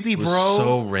fucking creepy, It was bro.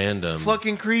 so random.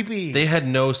 Fucking creepy. They had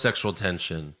no sexual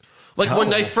tension. When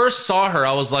I first saw her,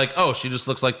 I was like, oh, she just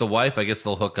looks like the wife. I guess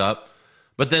they'll hook up.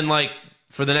 But then,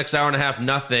 for the next hour and a half,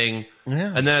 nothing.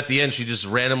 Yeah. And then at the end, she just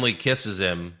randomly kisses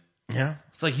him. Yeah.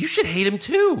 It's like, you should hate him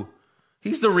too.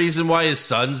 He's the reason why his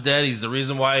son's dead. He's the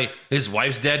reason why his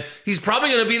wife's dead. He's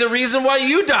probably going to be the reason why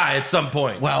you die at some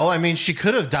point. Well, I mean, she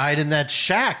could have died in that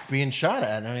shack being shot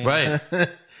at. I mean, Right.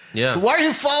 Yeah. Why are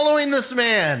you following this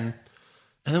man?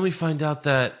 And then we find out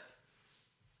that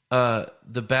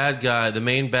the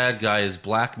main bad guy is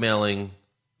blackmailing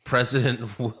President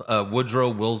Woodrow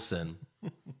Wilson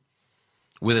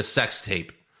with a sex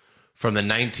tape from the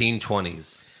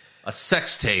 1920s. A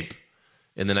sex tape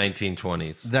in the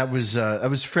 1920s. That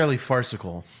was fairly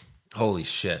farcical. Holy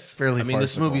shit. Fairly this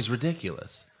farcical. movie's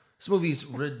ridiculous. This movie's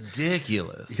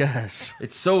ridiculous. Yes.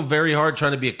 It's so very hard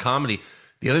trying to be a comedy.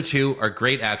 The other two are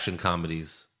great action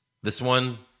comedies. This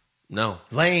one, no.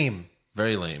 Lame.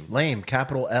 Very lame. Lame.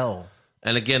 Capital L.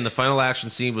 And again, the final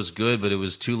action scene was good, but it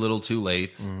was too little too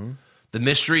late. Mm-hmm. The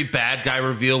mystery bad guy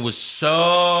reveal was so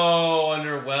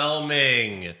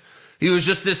underwhelming. He was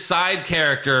just this side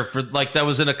character that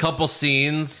was in a couple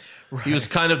scenes. Right. He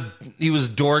was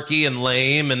dorky and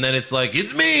lame, and then it's like,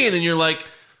 it's me, and then you're like,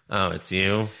 oh, it's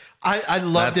you. I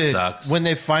loved that it sucks. when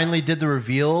they finally did the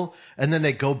reveal, and then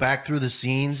they go back through the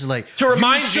snes to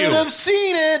remind you. Should have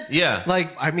seen it. Yeah. I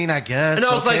guess. And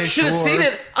I was like, should have seen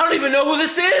it. I don't even know who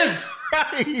this is.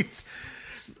 Right.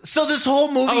 So this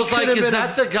whole movie, I was like, is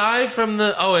that the guy from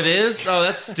the? Oh, it is. Oh,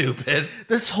 that's stupid.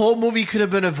 This whole movie could have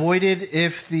been avoided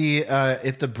if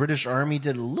the British Army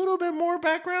did a little bit more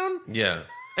background. Yeah.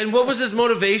 And what was his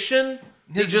motivation?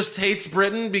 He just hates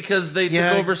Britain because they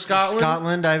took over Scotland?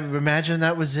 Scotland, I imagine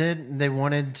that was it. They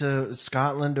wanted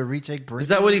Scotland to retake Britain. Is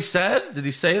that what he said? Did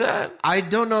he say that? I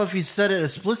don't know if he said it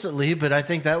explicitly, but I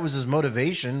think that was his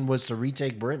motivation, was to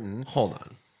retake Britain. Hold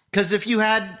on. Because if you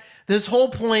had... This whole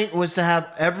point was to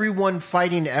have everyone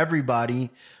fighting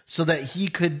everybody so that he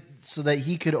could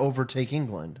overtake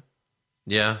England.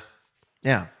 Yeah.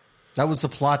 Yeah. That was the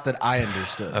plot that I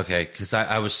understood. Okay, because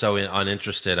I was so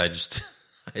uninterested, I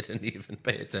didn't even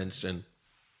pay attention.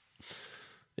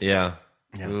 Yeah.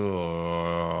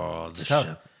 Ooh,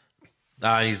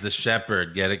 he's the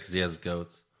shepherd. Get it? Because he has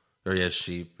goats. Or he has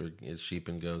sheep. Or he has sheep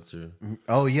and goats. Or...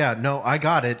 Oh, yeah. No, I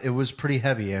got it. It was pretty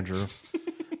heavy, Andrew.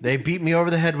 They beat me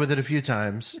over the head with it a few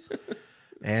times.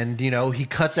 And, he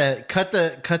cut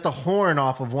the horn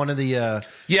off of one of the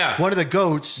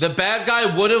goats. The bad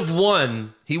guy would have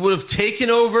won. He would have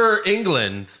taken over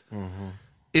England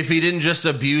if he didn't just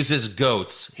abuse his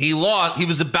goats. He lost. He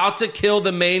was about to kill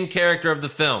the main character of the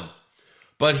film,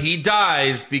 but he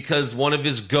dies because one of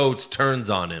his goats turns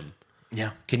on him.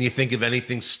 Yeah. Can you think of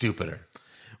anything stupider?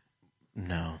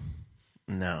 No,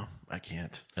 I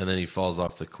can't. And then he falls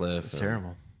off the cliff. It's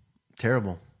terrible.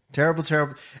 Terrible.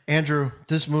 Andrew,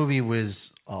 this movie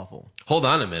was awful. Hold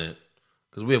on a minute,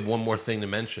 because we have one more thing to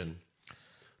mention.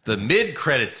 The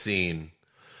mid-credit scene.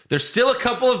 There's still a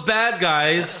couple of bad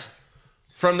guys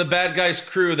from the bad guys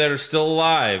crew that are still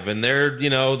alive, and they're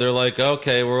like,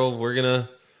 okay, we're gonna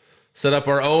set up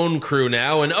our own crew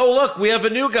now, and oh look, we have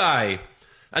a new guy.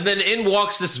 And then in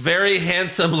walks this very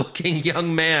handsome-looking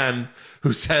young man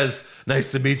who says,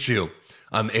 "Nice to meet you.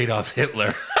 I'm Adolf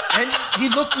Hitler." And he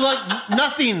looked like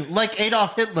nothing like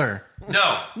Adolf Hitler.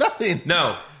 No. Nothing.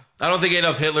 No. I don't think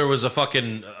Adolf Hitler was a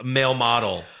fucking male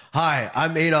model. Hi,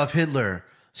 I'm Adolf Hitler,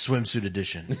 swimsuit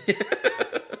edition.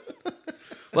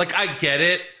 Like, I get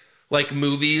it. Like,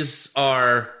 movies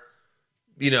are,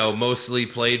 mostly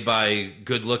played by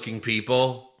good-looking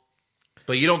people.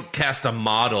 But you don't cast a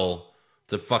model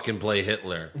to fucking play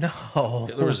Hitler. No.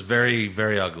 Hitler was very,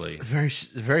 very ugly. Very,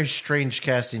 very strange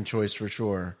casting choice for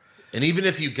sure. And even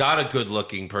if you got a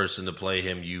good-looking person to play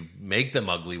him, you make them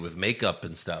ugly with makeup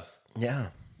and stuff. Yeah.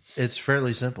 It's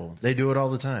fairly simple. They do it all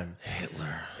the time.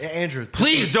 Hitler. Andrew.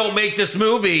 Please don't make this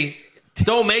movie.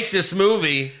 Don't make this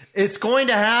movie. It's going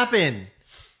to happen.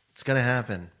 It's going to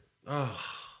happen. Ugh.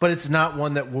 But it's not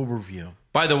one that we'll review.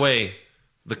 By the way,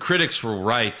 the critics were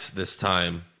right this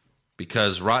time,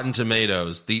 because Rotten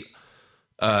Tomatoes, the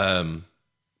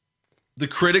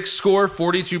critics score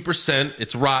 42%.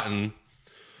 It's rotten.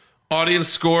 Audience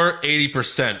score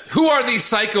 80%. Who are these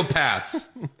psychopaths?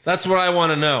 That's what I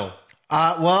want to know.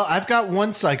 Well, I've got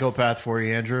one psychopath for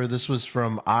you, Andrew. This was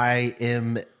from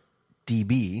IMDb.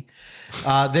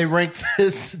 They ranked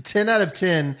this 10 out of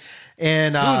 10.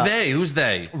 And Who's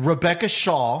they? Rebecca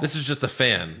Shaw. This is just a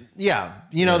fan. Yeah.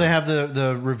 They have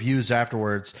the reviews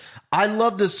afterwards. I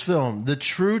love this film. The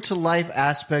true-to-life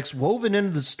aspects woven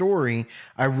into the story,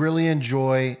 I really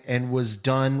enjoy, and it was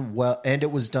done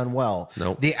well.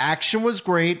 Nope. The action was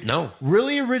great. No.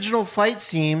 Really original fight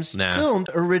scenes, filmed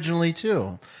originally,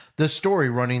 too. The story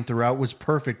running throughout was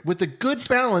perfect, with a good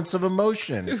balance of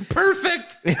emotion.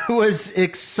 Perfect! It was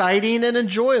exciting and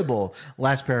enjoyable.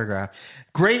 Last paragraph.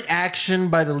 Great action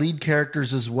by the lead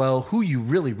characters as well, who you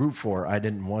really root for. I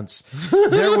didn't once.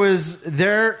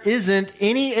 There isn't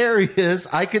any areas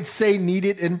I could say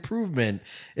needed improvement.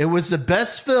 It was the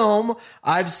best film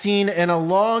I've seen in a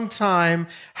long time.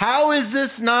 How is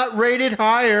this not rated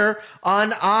higher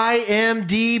on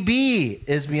IMDb?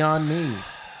 Is beyond me.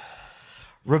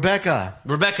 Rebecca,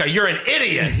 you're an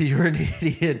idiot. You're an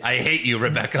idiot. I hate you,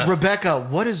 Rebecca. Rebecca,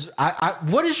 what is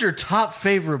your top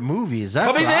favorite movies? That's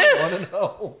Probably what this. I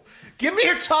want to know. Give me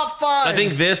your top 5. I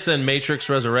think this and Matrix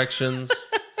Resurrections.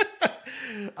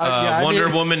 Wonder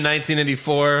Woman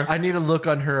 1984. I need to look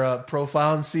on her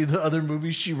profile and see the other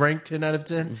movies she ranked 10 out of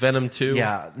 10. Venom 2.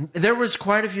 Yeah. There was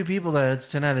quite a few people that it's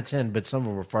 10 out of 10, but some of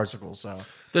them were farcical. So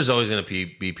there's always going to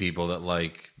be people that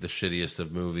like the shittiest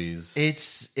of movies.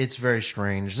 It's very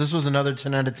strange. This was another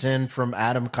 10 out of 10 from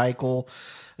Adam Keichel.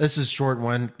 This is a short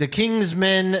one. The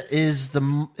Kingsman is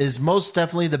most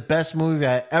definitely the best movie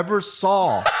I ever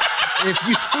saw.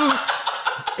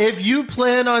 If you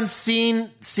plan on seeing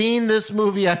this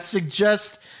movie, I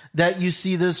suggest that you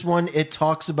see this one. It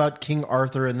talks about King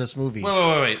Arthur in this movie.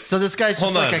 Wait. So this guy's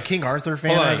just like a King Arthur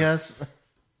fan, I guess.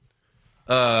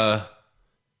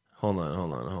 Hold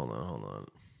on.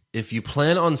 If you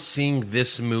plan on seeing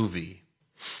this movie,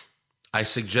 I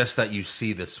suggest that you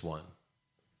see this one.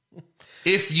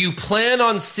 If you plan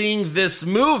on seeing this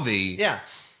movie, yeah,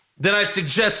 then I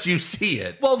suggest you see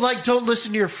it. Well, like, don't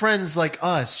listen to your friends like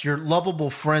us, your lovable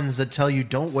friends that tell you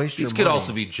don't waste your These money. could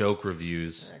also be joke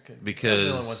reviews because Those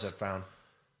are the only ones I found.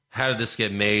 How Did This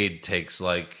Get Made takes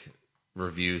like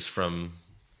reviews from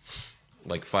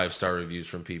like 5-star reviews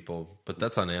from people, but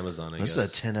that's on Amazon. I guess This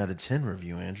is a 10 out of 10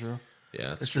 review, Andrew. Yeah,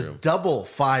 that's This true. is double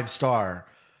 5-star.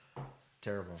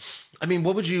 Terrible. I mean,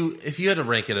 what would you if you had to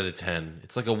rank it out of 10?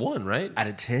 It's like a 1, right? Out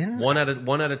of 10? 1 out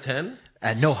of 10?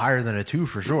 No higher than a 2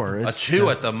 for sure. A 2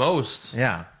 at the most.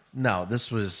 Yeah. No, this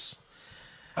was...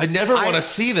 I never want to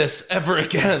see this ever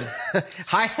again.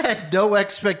 I had no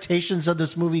expectations of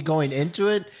this movie going into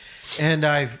it, and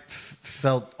I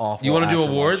felt awful. You want to do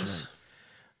after awards?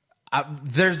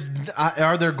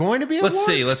 Are there going to be awards? Let's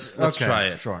see. Let's try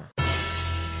it. Sure.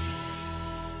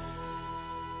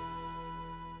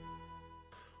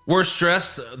 Worst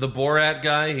dressed, the Borat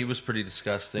guy. He was pretty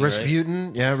disgusting.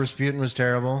 Rasputin. Yeah, Rasputin was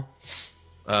terrible.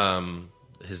 Right?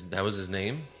 That was his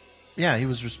name. Yeah, he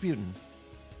was Rasputin.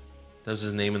 That was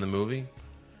his name in the movie.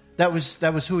 That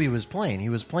was who he was playing. He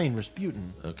was playing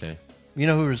Rasputin. Okay. You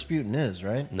know who Rasputin is,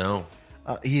 right? No.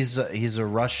 He's a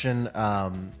Russian.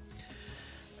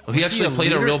 He actually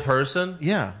played a leader? real person.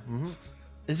 Yeah. Mm-hmm.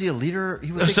 Is he a leader?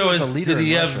 He was So a leader. did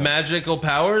he in have Russia. magical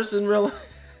powers in real life?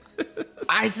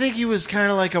 I think he was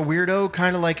kind of like a weirdo,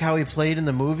 kind of like how he played in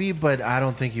the movie, but I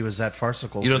don't think he was that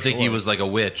farcical. You don't for think he sure. was like a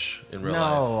witch in real life?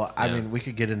 No, I Yeah. mean we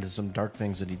could get into some dark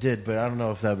things that he did, but I don't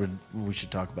know if we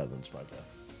should talk about them in this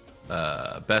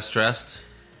podcast. Best dressed.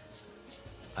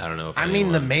 I don't know if I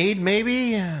mean, the maid,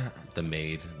 maybe the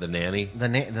maid, the nanny. the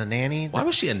nanny. Why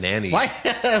was she a nanny? Why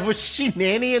was she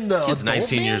nanny in the? Kid's adult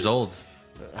 19 man? years old.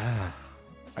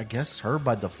 I guess her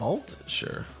by default.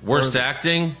 Sure. Worst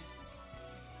acting.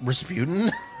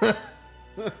 Rasputin. It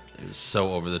was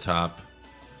so over the top.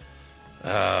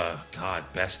 God,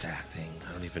 best acting.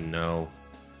 I don't even know.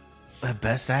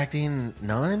 Best acting,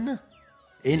 none.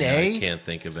 In Yeah, A. I can't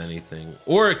think of anything.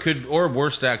 Or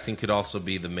worst acting could also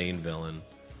be the main villain.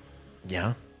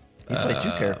 Yeah, he played 2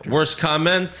 characters. Worst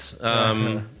comment.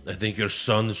 I think your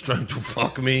son is trying to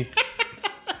fuck me.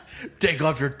 Take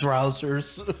off your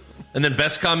trousers. And then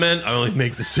best comment. I only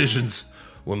make decisions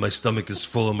when my stomach is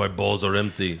full and my balls are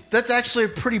empty. That's actually a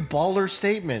pretty baller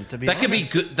statement. To be That could be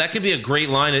honest. good. That could be a great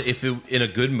line in a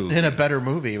good movie. In a better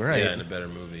movie, right? Yeah, in a better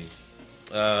movie.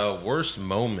 Worst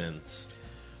moment.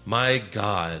 My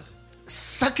God.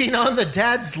 Sucking on the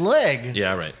dad's leg.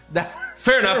 Yeah, right. That was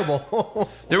Fair enough. terrible.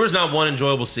 There was not one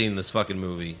enjoyable scene in this fucking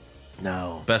movie.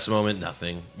 No. Best moment,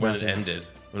 nothing. When Nothing. it ended,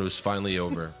 when it was finally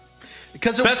over.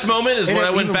 Because Best moment is and when it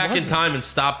I went even back in wasn't. time and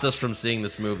stopped us from seeing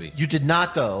this movie. You did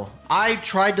not, though. I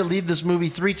tried to leave this movie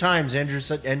 3 times.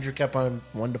 Andrew kept on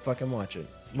wanting to fucking watch it.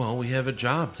 Well, we have a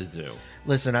job to do.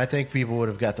 Listen, I think people would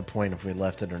have got the point if we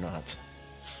left it or not.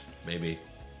 Maybe.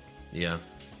 Yeah.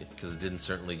 Because it didn't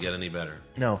certainly get any better.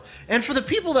 No. And for the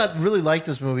people that really like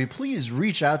this movie, please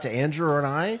reach out to Andrew and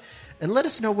I and let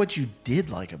us know what you did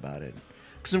like about it.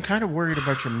 Because I'm kind of worried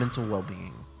about your mental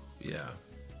well-being. Yeah.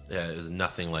 Yeah, it was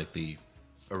nothing like the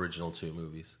original 2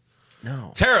 movies.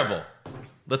 No. Terrible.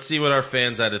 Let's see what our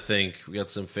fans had to think. We got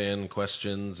some fan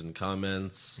questions and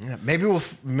comments. Yeah, maybe we'll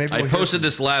I hear posted some-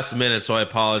 this last minute, so I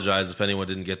apologize if anyone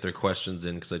didn't get their questions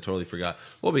in because I totally forgot.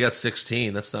 Well, we got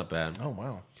 16. That's not bad. Oh,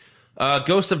 wow.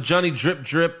 Ghost of Johnny Drip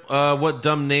Drip. What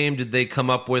dumb name did they come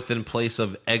up with in place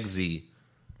of Eggsy?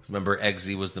 Remember,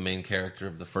 Eggsy was the main character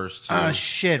of the first 2. Oh,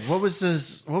 shit. What was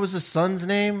his son's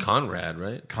name? Conrad,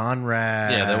 right?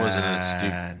 Conrad. Yeah, that wasn't a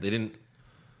stupid. They didn't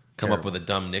come up with a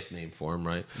dumb nickname for him,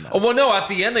 right? No. Oh, well, no. At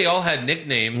the end, they all had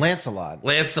nicknames. Lancelot.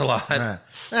 Lancelot. That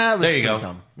was There you pretty go.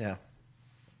 dumb.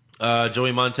 Yeah.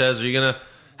 Joey Montez, are you going to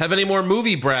have any more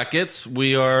movie brackets?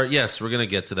 Yes, we're going to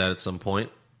get to that at some point.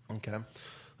 Okay.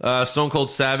 Stone Cold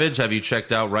Savage, have you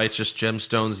checked out Righteous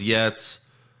Gemstones yet?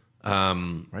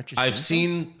 Righteous I've Gemstones?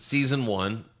 seen season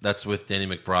 1. That's with Danny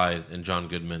McBride and John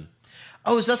Goodman.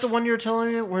 Oh, is that the one you were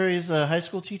telling me where he's a high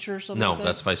school teacher or something? No, like that?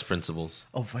 that's Vice Principals.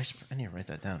 Oh, I need to write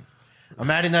that down.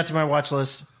 I'm adding that to my watch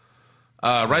list.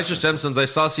 Righteous Gemstones, I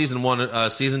saw season 1.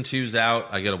 Season 2's out.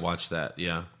 I got to watch that,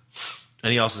 yeah.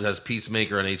 And he also has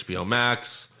Peacemaker on HBO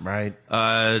Max. Right.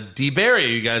 D. Barry, are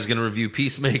you guys going to review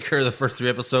Peacemaker? The first 3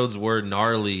 episodes were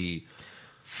gnarly.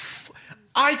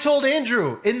 I told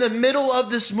Andrew in the middle of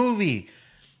this movie,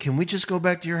 can we just go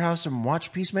back to your house and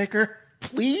watch Peacemaker?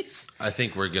 Please? I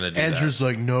think we're going to do Andrew's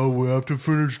like, no, we have to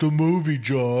finish the movie,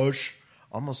 Josh.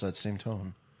 Almost that same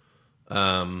tone.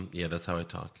 that. Yeah, that's how I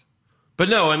talk. But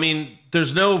no, I mean,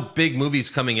 there's no big movies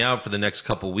coming out for the next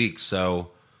couple weeks,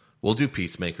 so we'll do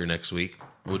Peacemaker next week.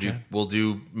 We'll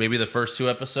do maybe the first 2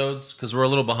 episodes because we're a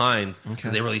little behind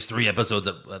because they released 3 episodes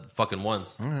at fucking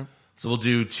once. So we'll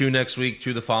do 2 next week,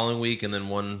 2 the following week, and then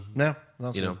 1. No,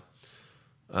 that's you know.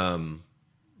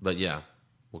 But yeah,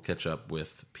 we'll catch up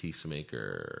with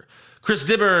Peacemaker. Chris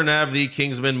Dibburn, have the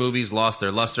Kingsman movies lost their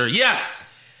luster? Yes.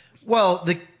 Well,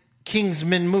 the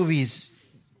Kingsman movies,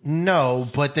 no,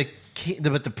 but the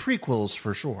prequels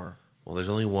for sure. Well, there's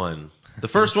only one. The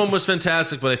first one was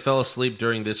fantastic, but I fell asleep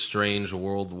during this strange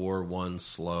World War I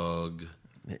slug.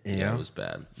 Yeah, it was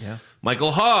bad. Yeah.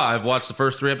 Michael Haw, I've watched the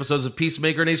first 3 episodes of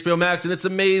Peacemaker on HBO Max, and it's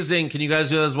amazing. Can you guys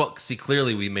do that as well? See,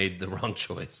 clearly we made the wrong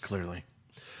choice. Clearly.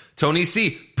 Tony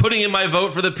C, putting in my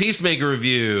vote for the Peacemaker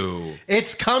review.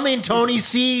 It's coming, Tony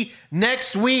C,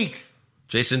 next week.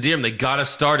 Jason Diem, they got to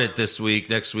start it this week.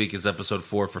 Next week is episode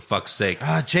 4, for fuck's sake.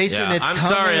 Jason, yeah, it's I'm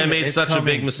coming. sorry I made It's such a coming.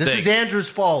 big mistake. This is Andrew's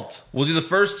fault. We'll do the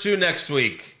first 2 next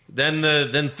week,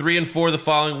 then 3 and 4 the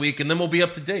following week, and then we'll be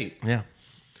up to date. Yeah.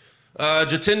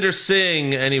 Jatinder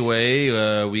Singh,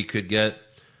 anyway, we could get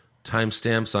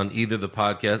timestamps on either the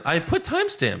podcast. I put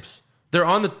timestamps. They're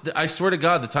on the, I swear to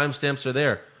God, the timestamps are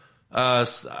there.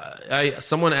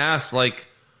 Someone asked, like,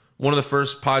 one of the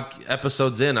first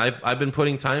episodes in, I've been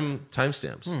putting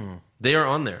timestamps. They are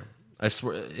on there. I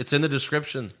swear, it's in the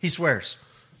description. He swears.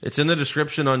 It's in the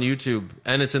description on YouTube,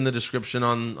 and it's in the description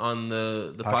on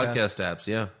the podcast apps.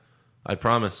 Yeah, I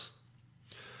promise.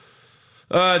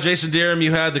 Jason Deram,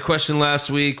 you had the question last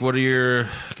week. What are your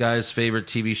guys' favorite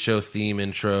TV show theme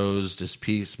intros? Does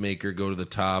Peacemaker go to the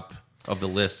top of the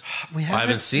list? We I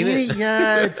haven't seen it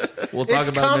yet. We'll talk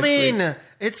it's about coming. it next week.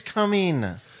 It's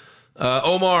coming.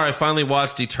 Omar, I finally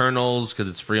watched Eternals because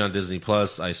it's free on Disney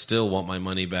Plus. I still want my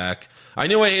money back. I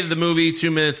knew I hated the movie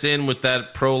 2 minutes in with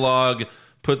that prologue.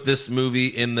 Put this movie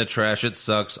in the trash. It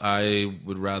sucks. I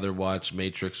would rather watch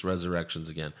Matrix Resurrections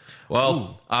again.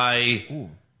 Well, I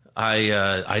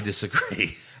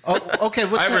disagree. Oh, okay.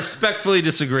 What's I that? respectfully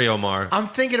disagree, Omar. I'm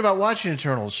thinking about watching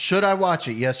Eternals. Should I watch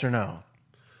it? Yes or no?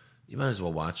 You might as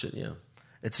well watch it, yeah.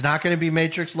 It's not going to be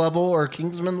Matrix level or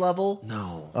Kingsman level?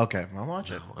 No. Okay, I'll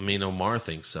watch it. I mean, Omar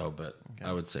thinks so, but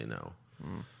I would say no.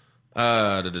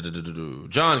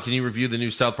 John, can you review the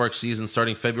new South Park season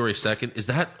starting February 2nd? Is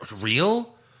that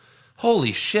real?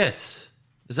 Holy shit.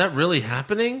 Is that really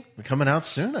happening? They're coming out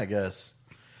soon, I guess.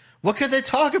 What could they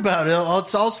talk about?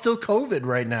 It's all still COVID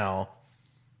right now.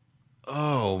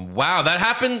 Oh, wow. That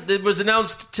happened. It was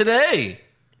announced today.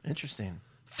 Interesting.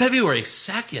 February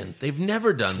 2nd. They've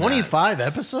never done 25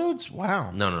 episodes? Wow.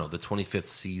 No. The 25th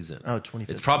season. Oh, 25th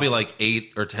It's probably season. like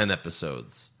 8 or 10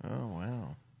 episodes. Oh,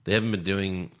 wow. They haven't been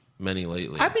doing many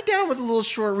lately. I'd be down with a little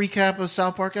short recap of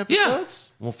South Park episodes.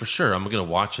 Yeah. Well, for sure. I'm going to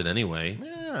watch it anyway.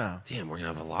 Yeah. Damn, we're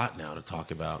going to have a lot now to talk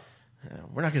about.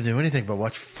 We're not going to do anything but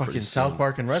watch fucking South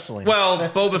Park and wrestling. Well,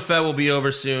 Boba Fett will be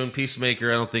over soon.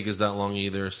 Peacemaker, I don't think is that long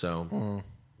either. So,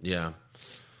 yeah.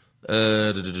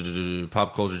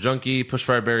 Pop Culture Junkie, Push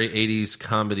Fireberry, 80s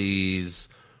comedies,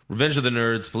 Revenge of the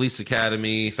Nerds, Police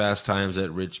Academy, Fast Times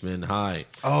at Richmond High.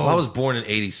 Oh. Well, I was born in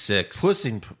 86.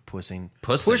 Pushing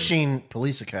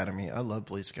Police Academy. I love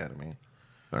Police Academy.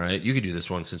 All right, you could do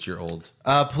this one since you're old.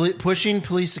 Pushing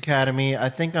Police Academy. I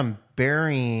think I'm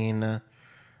burying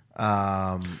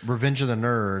Revenge of the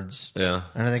Nerds. Yeah.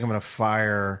 And I think I'm going to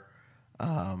fire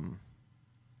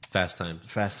Fast Times.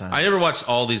 Fast Times. I never watched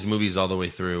all these movies all the way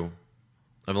through.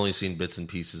 I've only seen bits and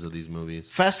pieces of these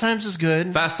movies. Fast Times is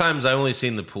good. Fast Times, I've only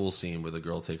seen the pool scene where the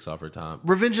girl takes off her top.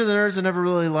 Revenge of the Nerds I never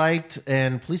really liked,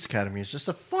 and Police Academy is just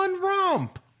a fun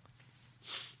romp.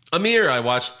 Amir, I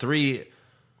watched 3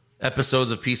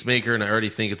 episodes of Peacemaker, and I already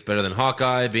think it's better than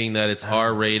Hawkeye, being that it's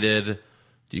R-rated.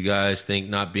 Do you guys think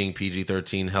not being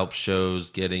PG-13 helps shows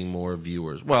getting more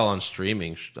viewers? Well, on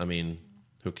streaming, I mean,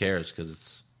 who cares? Because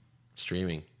it's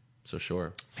streaming, so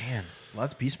sure. Man,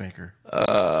 lots of Peacemaker.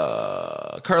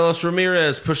 Carlos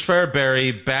Ramirez, Push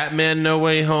Fireberry, Batman No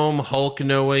Way Home, Hulk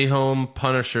No Way Home,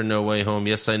 Punisher No Way Home.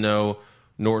 Yes, I know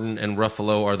Norton and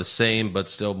Ruffalo are the same, but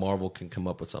still Marvel can come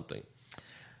up with something.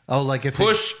 Oh, like if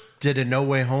Push they did a No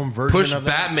Way Home version Push of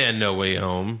that? Batman No Way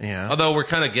Home. Yeah. Although we're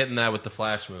kind of getting that with the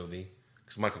Flash movie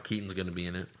because Michael Keaton's going to be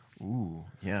in it. Ooh,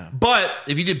 yeah. But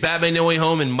if you did Batman No Way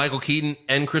Home and Michael Keaton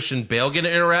and Christian Bale get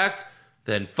to interact,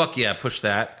 then fuck yeah, push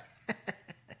that.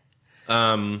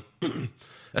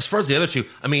 As far as the other two,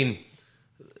 I mean,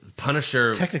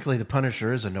 Punisher. Technically, the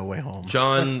Punisher is a No Way Home.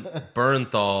 John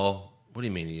Bernthal. What do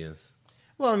you mean he is?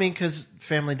 Well, I mean, because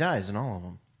family dies in all of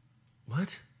them.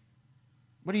 What?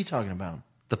 What are you talking about?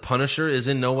 The Punisher is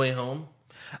in No Way Home?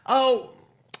 Oh,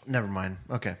 never mind.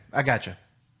 Okay, I got you.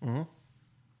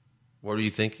 What are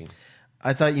you thinking?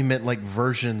 I thought you meant like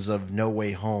versions of No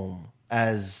Way Home,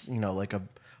 as you know, like a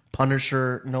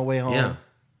Punisher No Way Home. Yeah.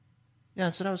 Yeah,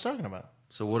 that's what I was talking about.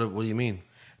 So what do you mean?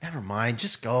 Never mind.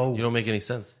 Just go. You don't make any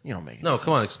sense. You don't make any No, sense.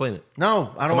 come on, explain it.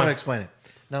 No, I don't want to explain it.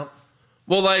 No.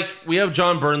 Well, like, we have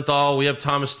John Bernthal, we have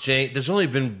Thomas Jane. There's only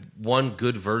been one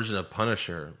good version of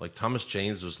Punisher. Like, Thomas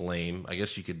Jane's was lame. I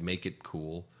guess you could make it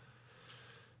cool.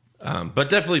 But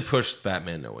definitely pushed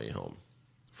Batman No Way Home.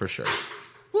 For sure.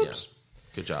 Whoops. Yeah.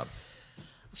 Good job.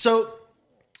 So,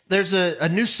 there's a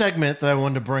new segment that I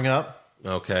wanted to bring up.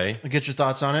 Okay. I'll get your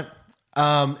thoughts on it.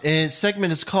 And the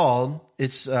segment is called,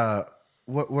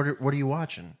 what are you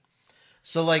watching?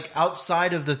 So, like,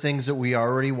 outside of the things that we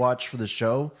already watched for the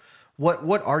show,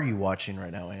 what are you watching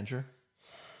right now, Andrew?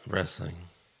 Wrestling.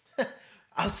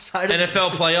 Outside of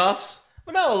NFL playoffs?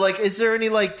 Well, no, like, is there any,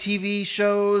 like, TV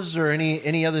shows or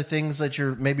any other things that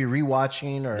you're maybe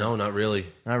rewatching? Or No, not really.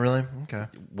 Not really? Okay.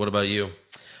 What about you?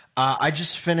 I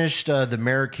just finished The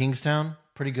Mayor of Kingstown.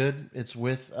 Pretty good. It's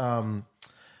with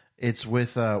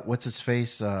what's his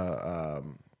face?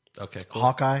 Okay, cool.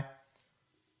 Hawkeye.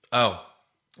 Oh.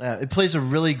 It plays a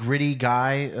really gritty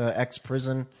guy,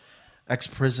 ex-prison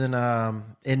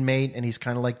inmate, and he's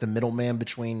kind of like the middleman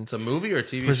between It's a movie or a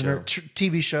TV prisoner show?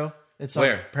 TV show. It's on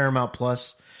Where? Paramount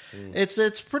Plus.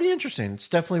 It's pretty interesting. It's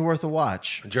definitely worth a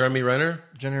watch. Jeremy Renner?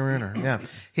 Jenny Renner, yeah.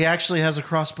 He actually has a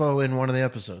crossbow in one of the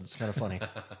episodes. It's kind of funny.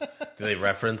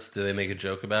 Do they make a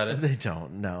joke about it? They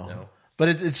don't, no. But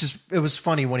it was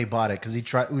funny when he bought it because he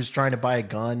was trying to buy a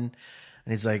gun,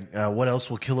 and he's like, "What else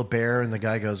will kill a bear?" And the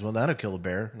guy goes, "Well, that'll kill a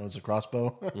bear." And it was a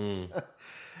crossbow.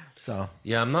 So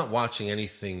Yeah, I'm not watching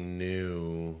anything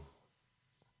new.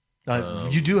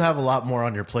 you do have a lot more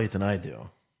on your plate than I do.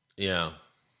 Yeah.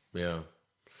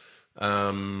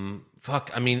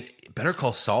 Fuck. I mean, Better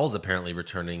Call Saul's apparently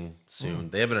returning soon.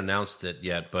 They haven't announced it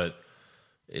yet, but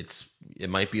it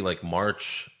might be like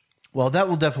March. Well, that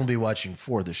will definitely be watching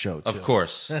for the show, too. Of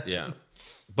course, yeah.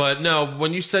 But no,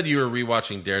 when you said you were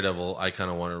rewatching Daredevil, I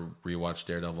kind of want to rewatch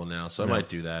Daredevil now, so I might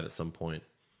do that at some point.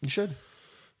 You should.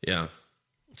 Yeah.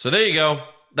 So there you go.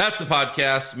 That's the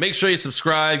podcast. Make sure you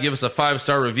subscribe, give us a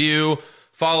 5-star review,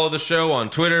 follow the show on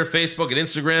Twitter, Facebook, and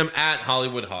Instagram at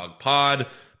Hollywood Hog Pod.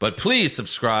 But please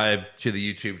subscribe to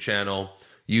the YouTube channel,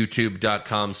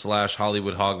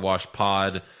 youtube.com/Hollywood Hogwash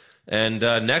Pod. And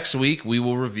next week, we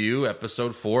will review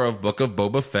episode 4 of Book of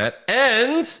Boba Fett.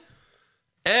 And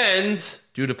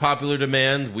due to popular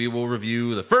demand, we will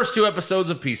review the first 2 episodes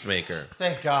of Peacemaker.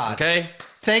 Thank God. Okay?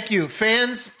 Thank you.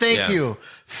 Fans, thank you.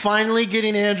 Finally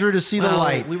getting Andrew to see the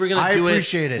light. We were gonna I do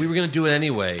appreciate it. We were going to do it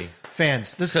anyway.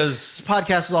 Fans, this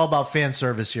podcast is all about fan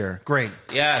service here. Great.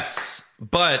 Yes.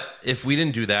 But if we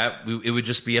didn't do that, it would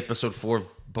just be episode 4 of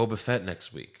Boba Fett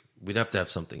next week. We'd have to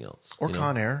have something else. Or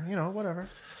Con Air, whatever.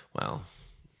 Well,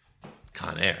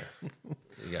 Con Air.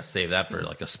 You got to save that for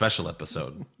like a special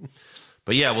episode.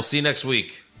 But yeah, we'll see you next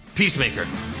week. Peacemaker.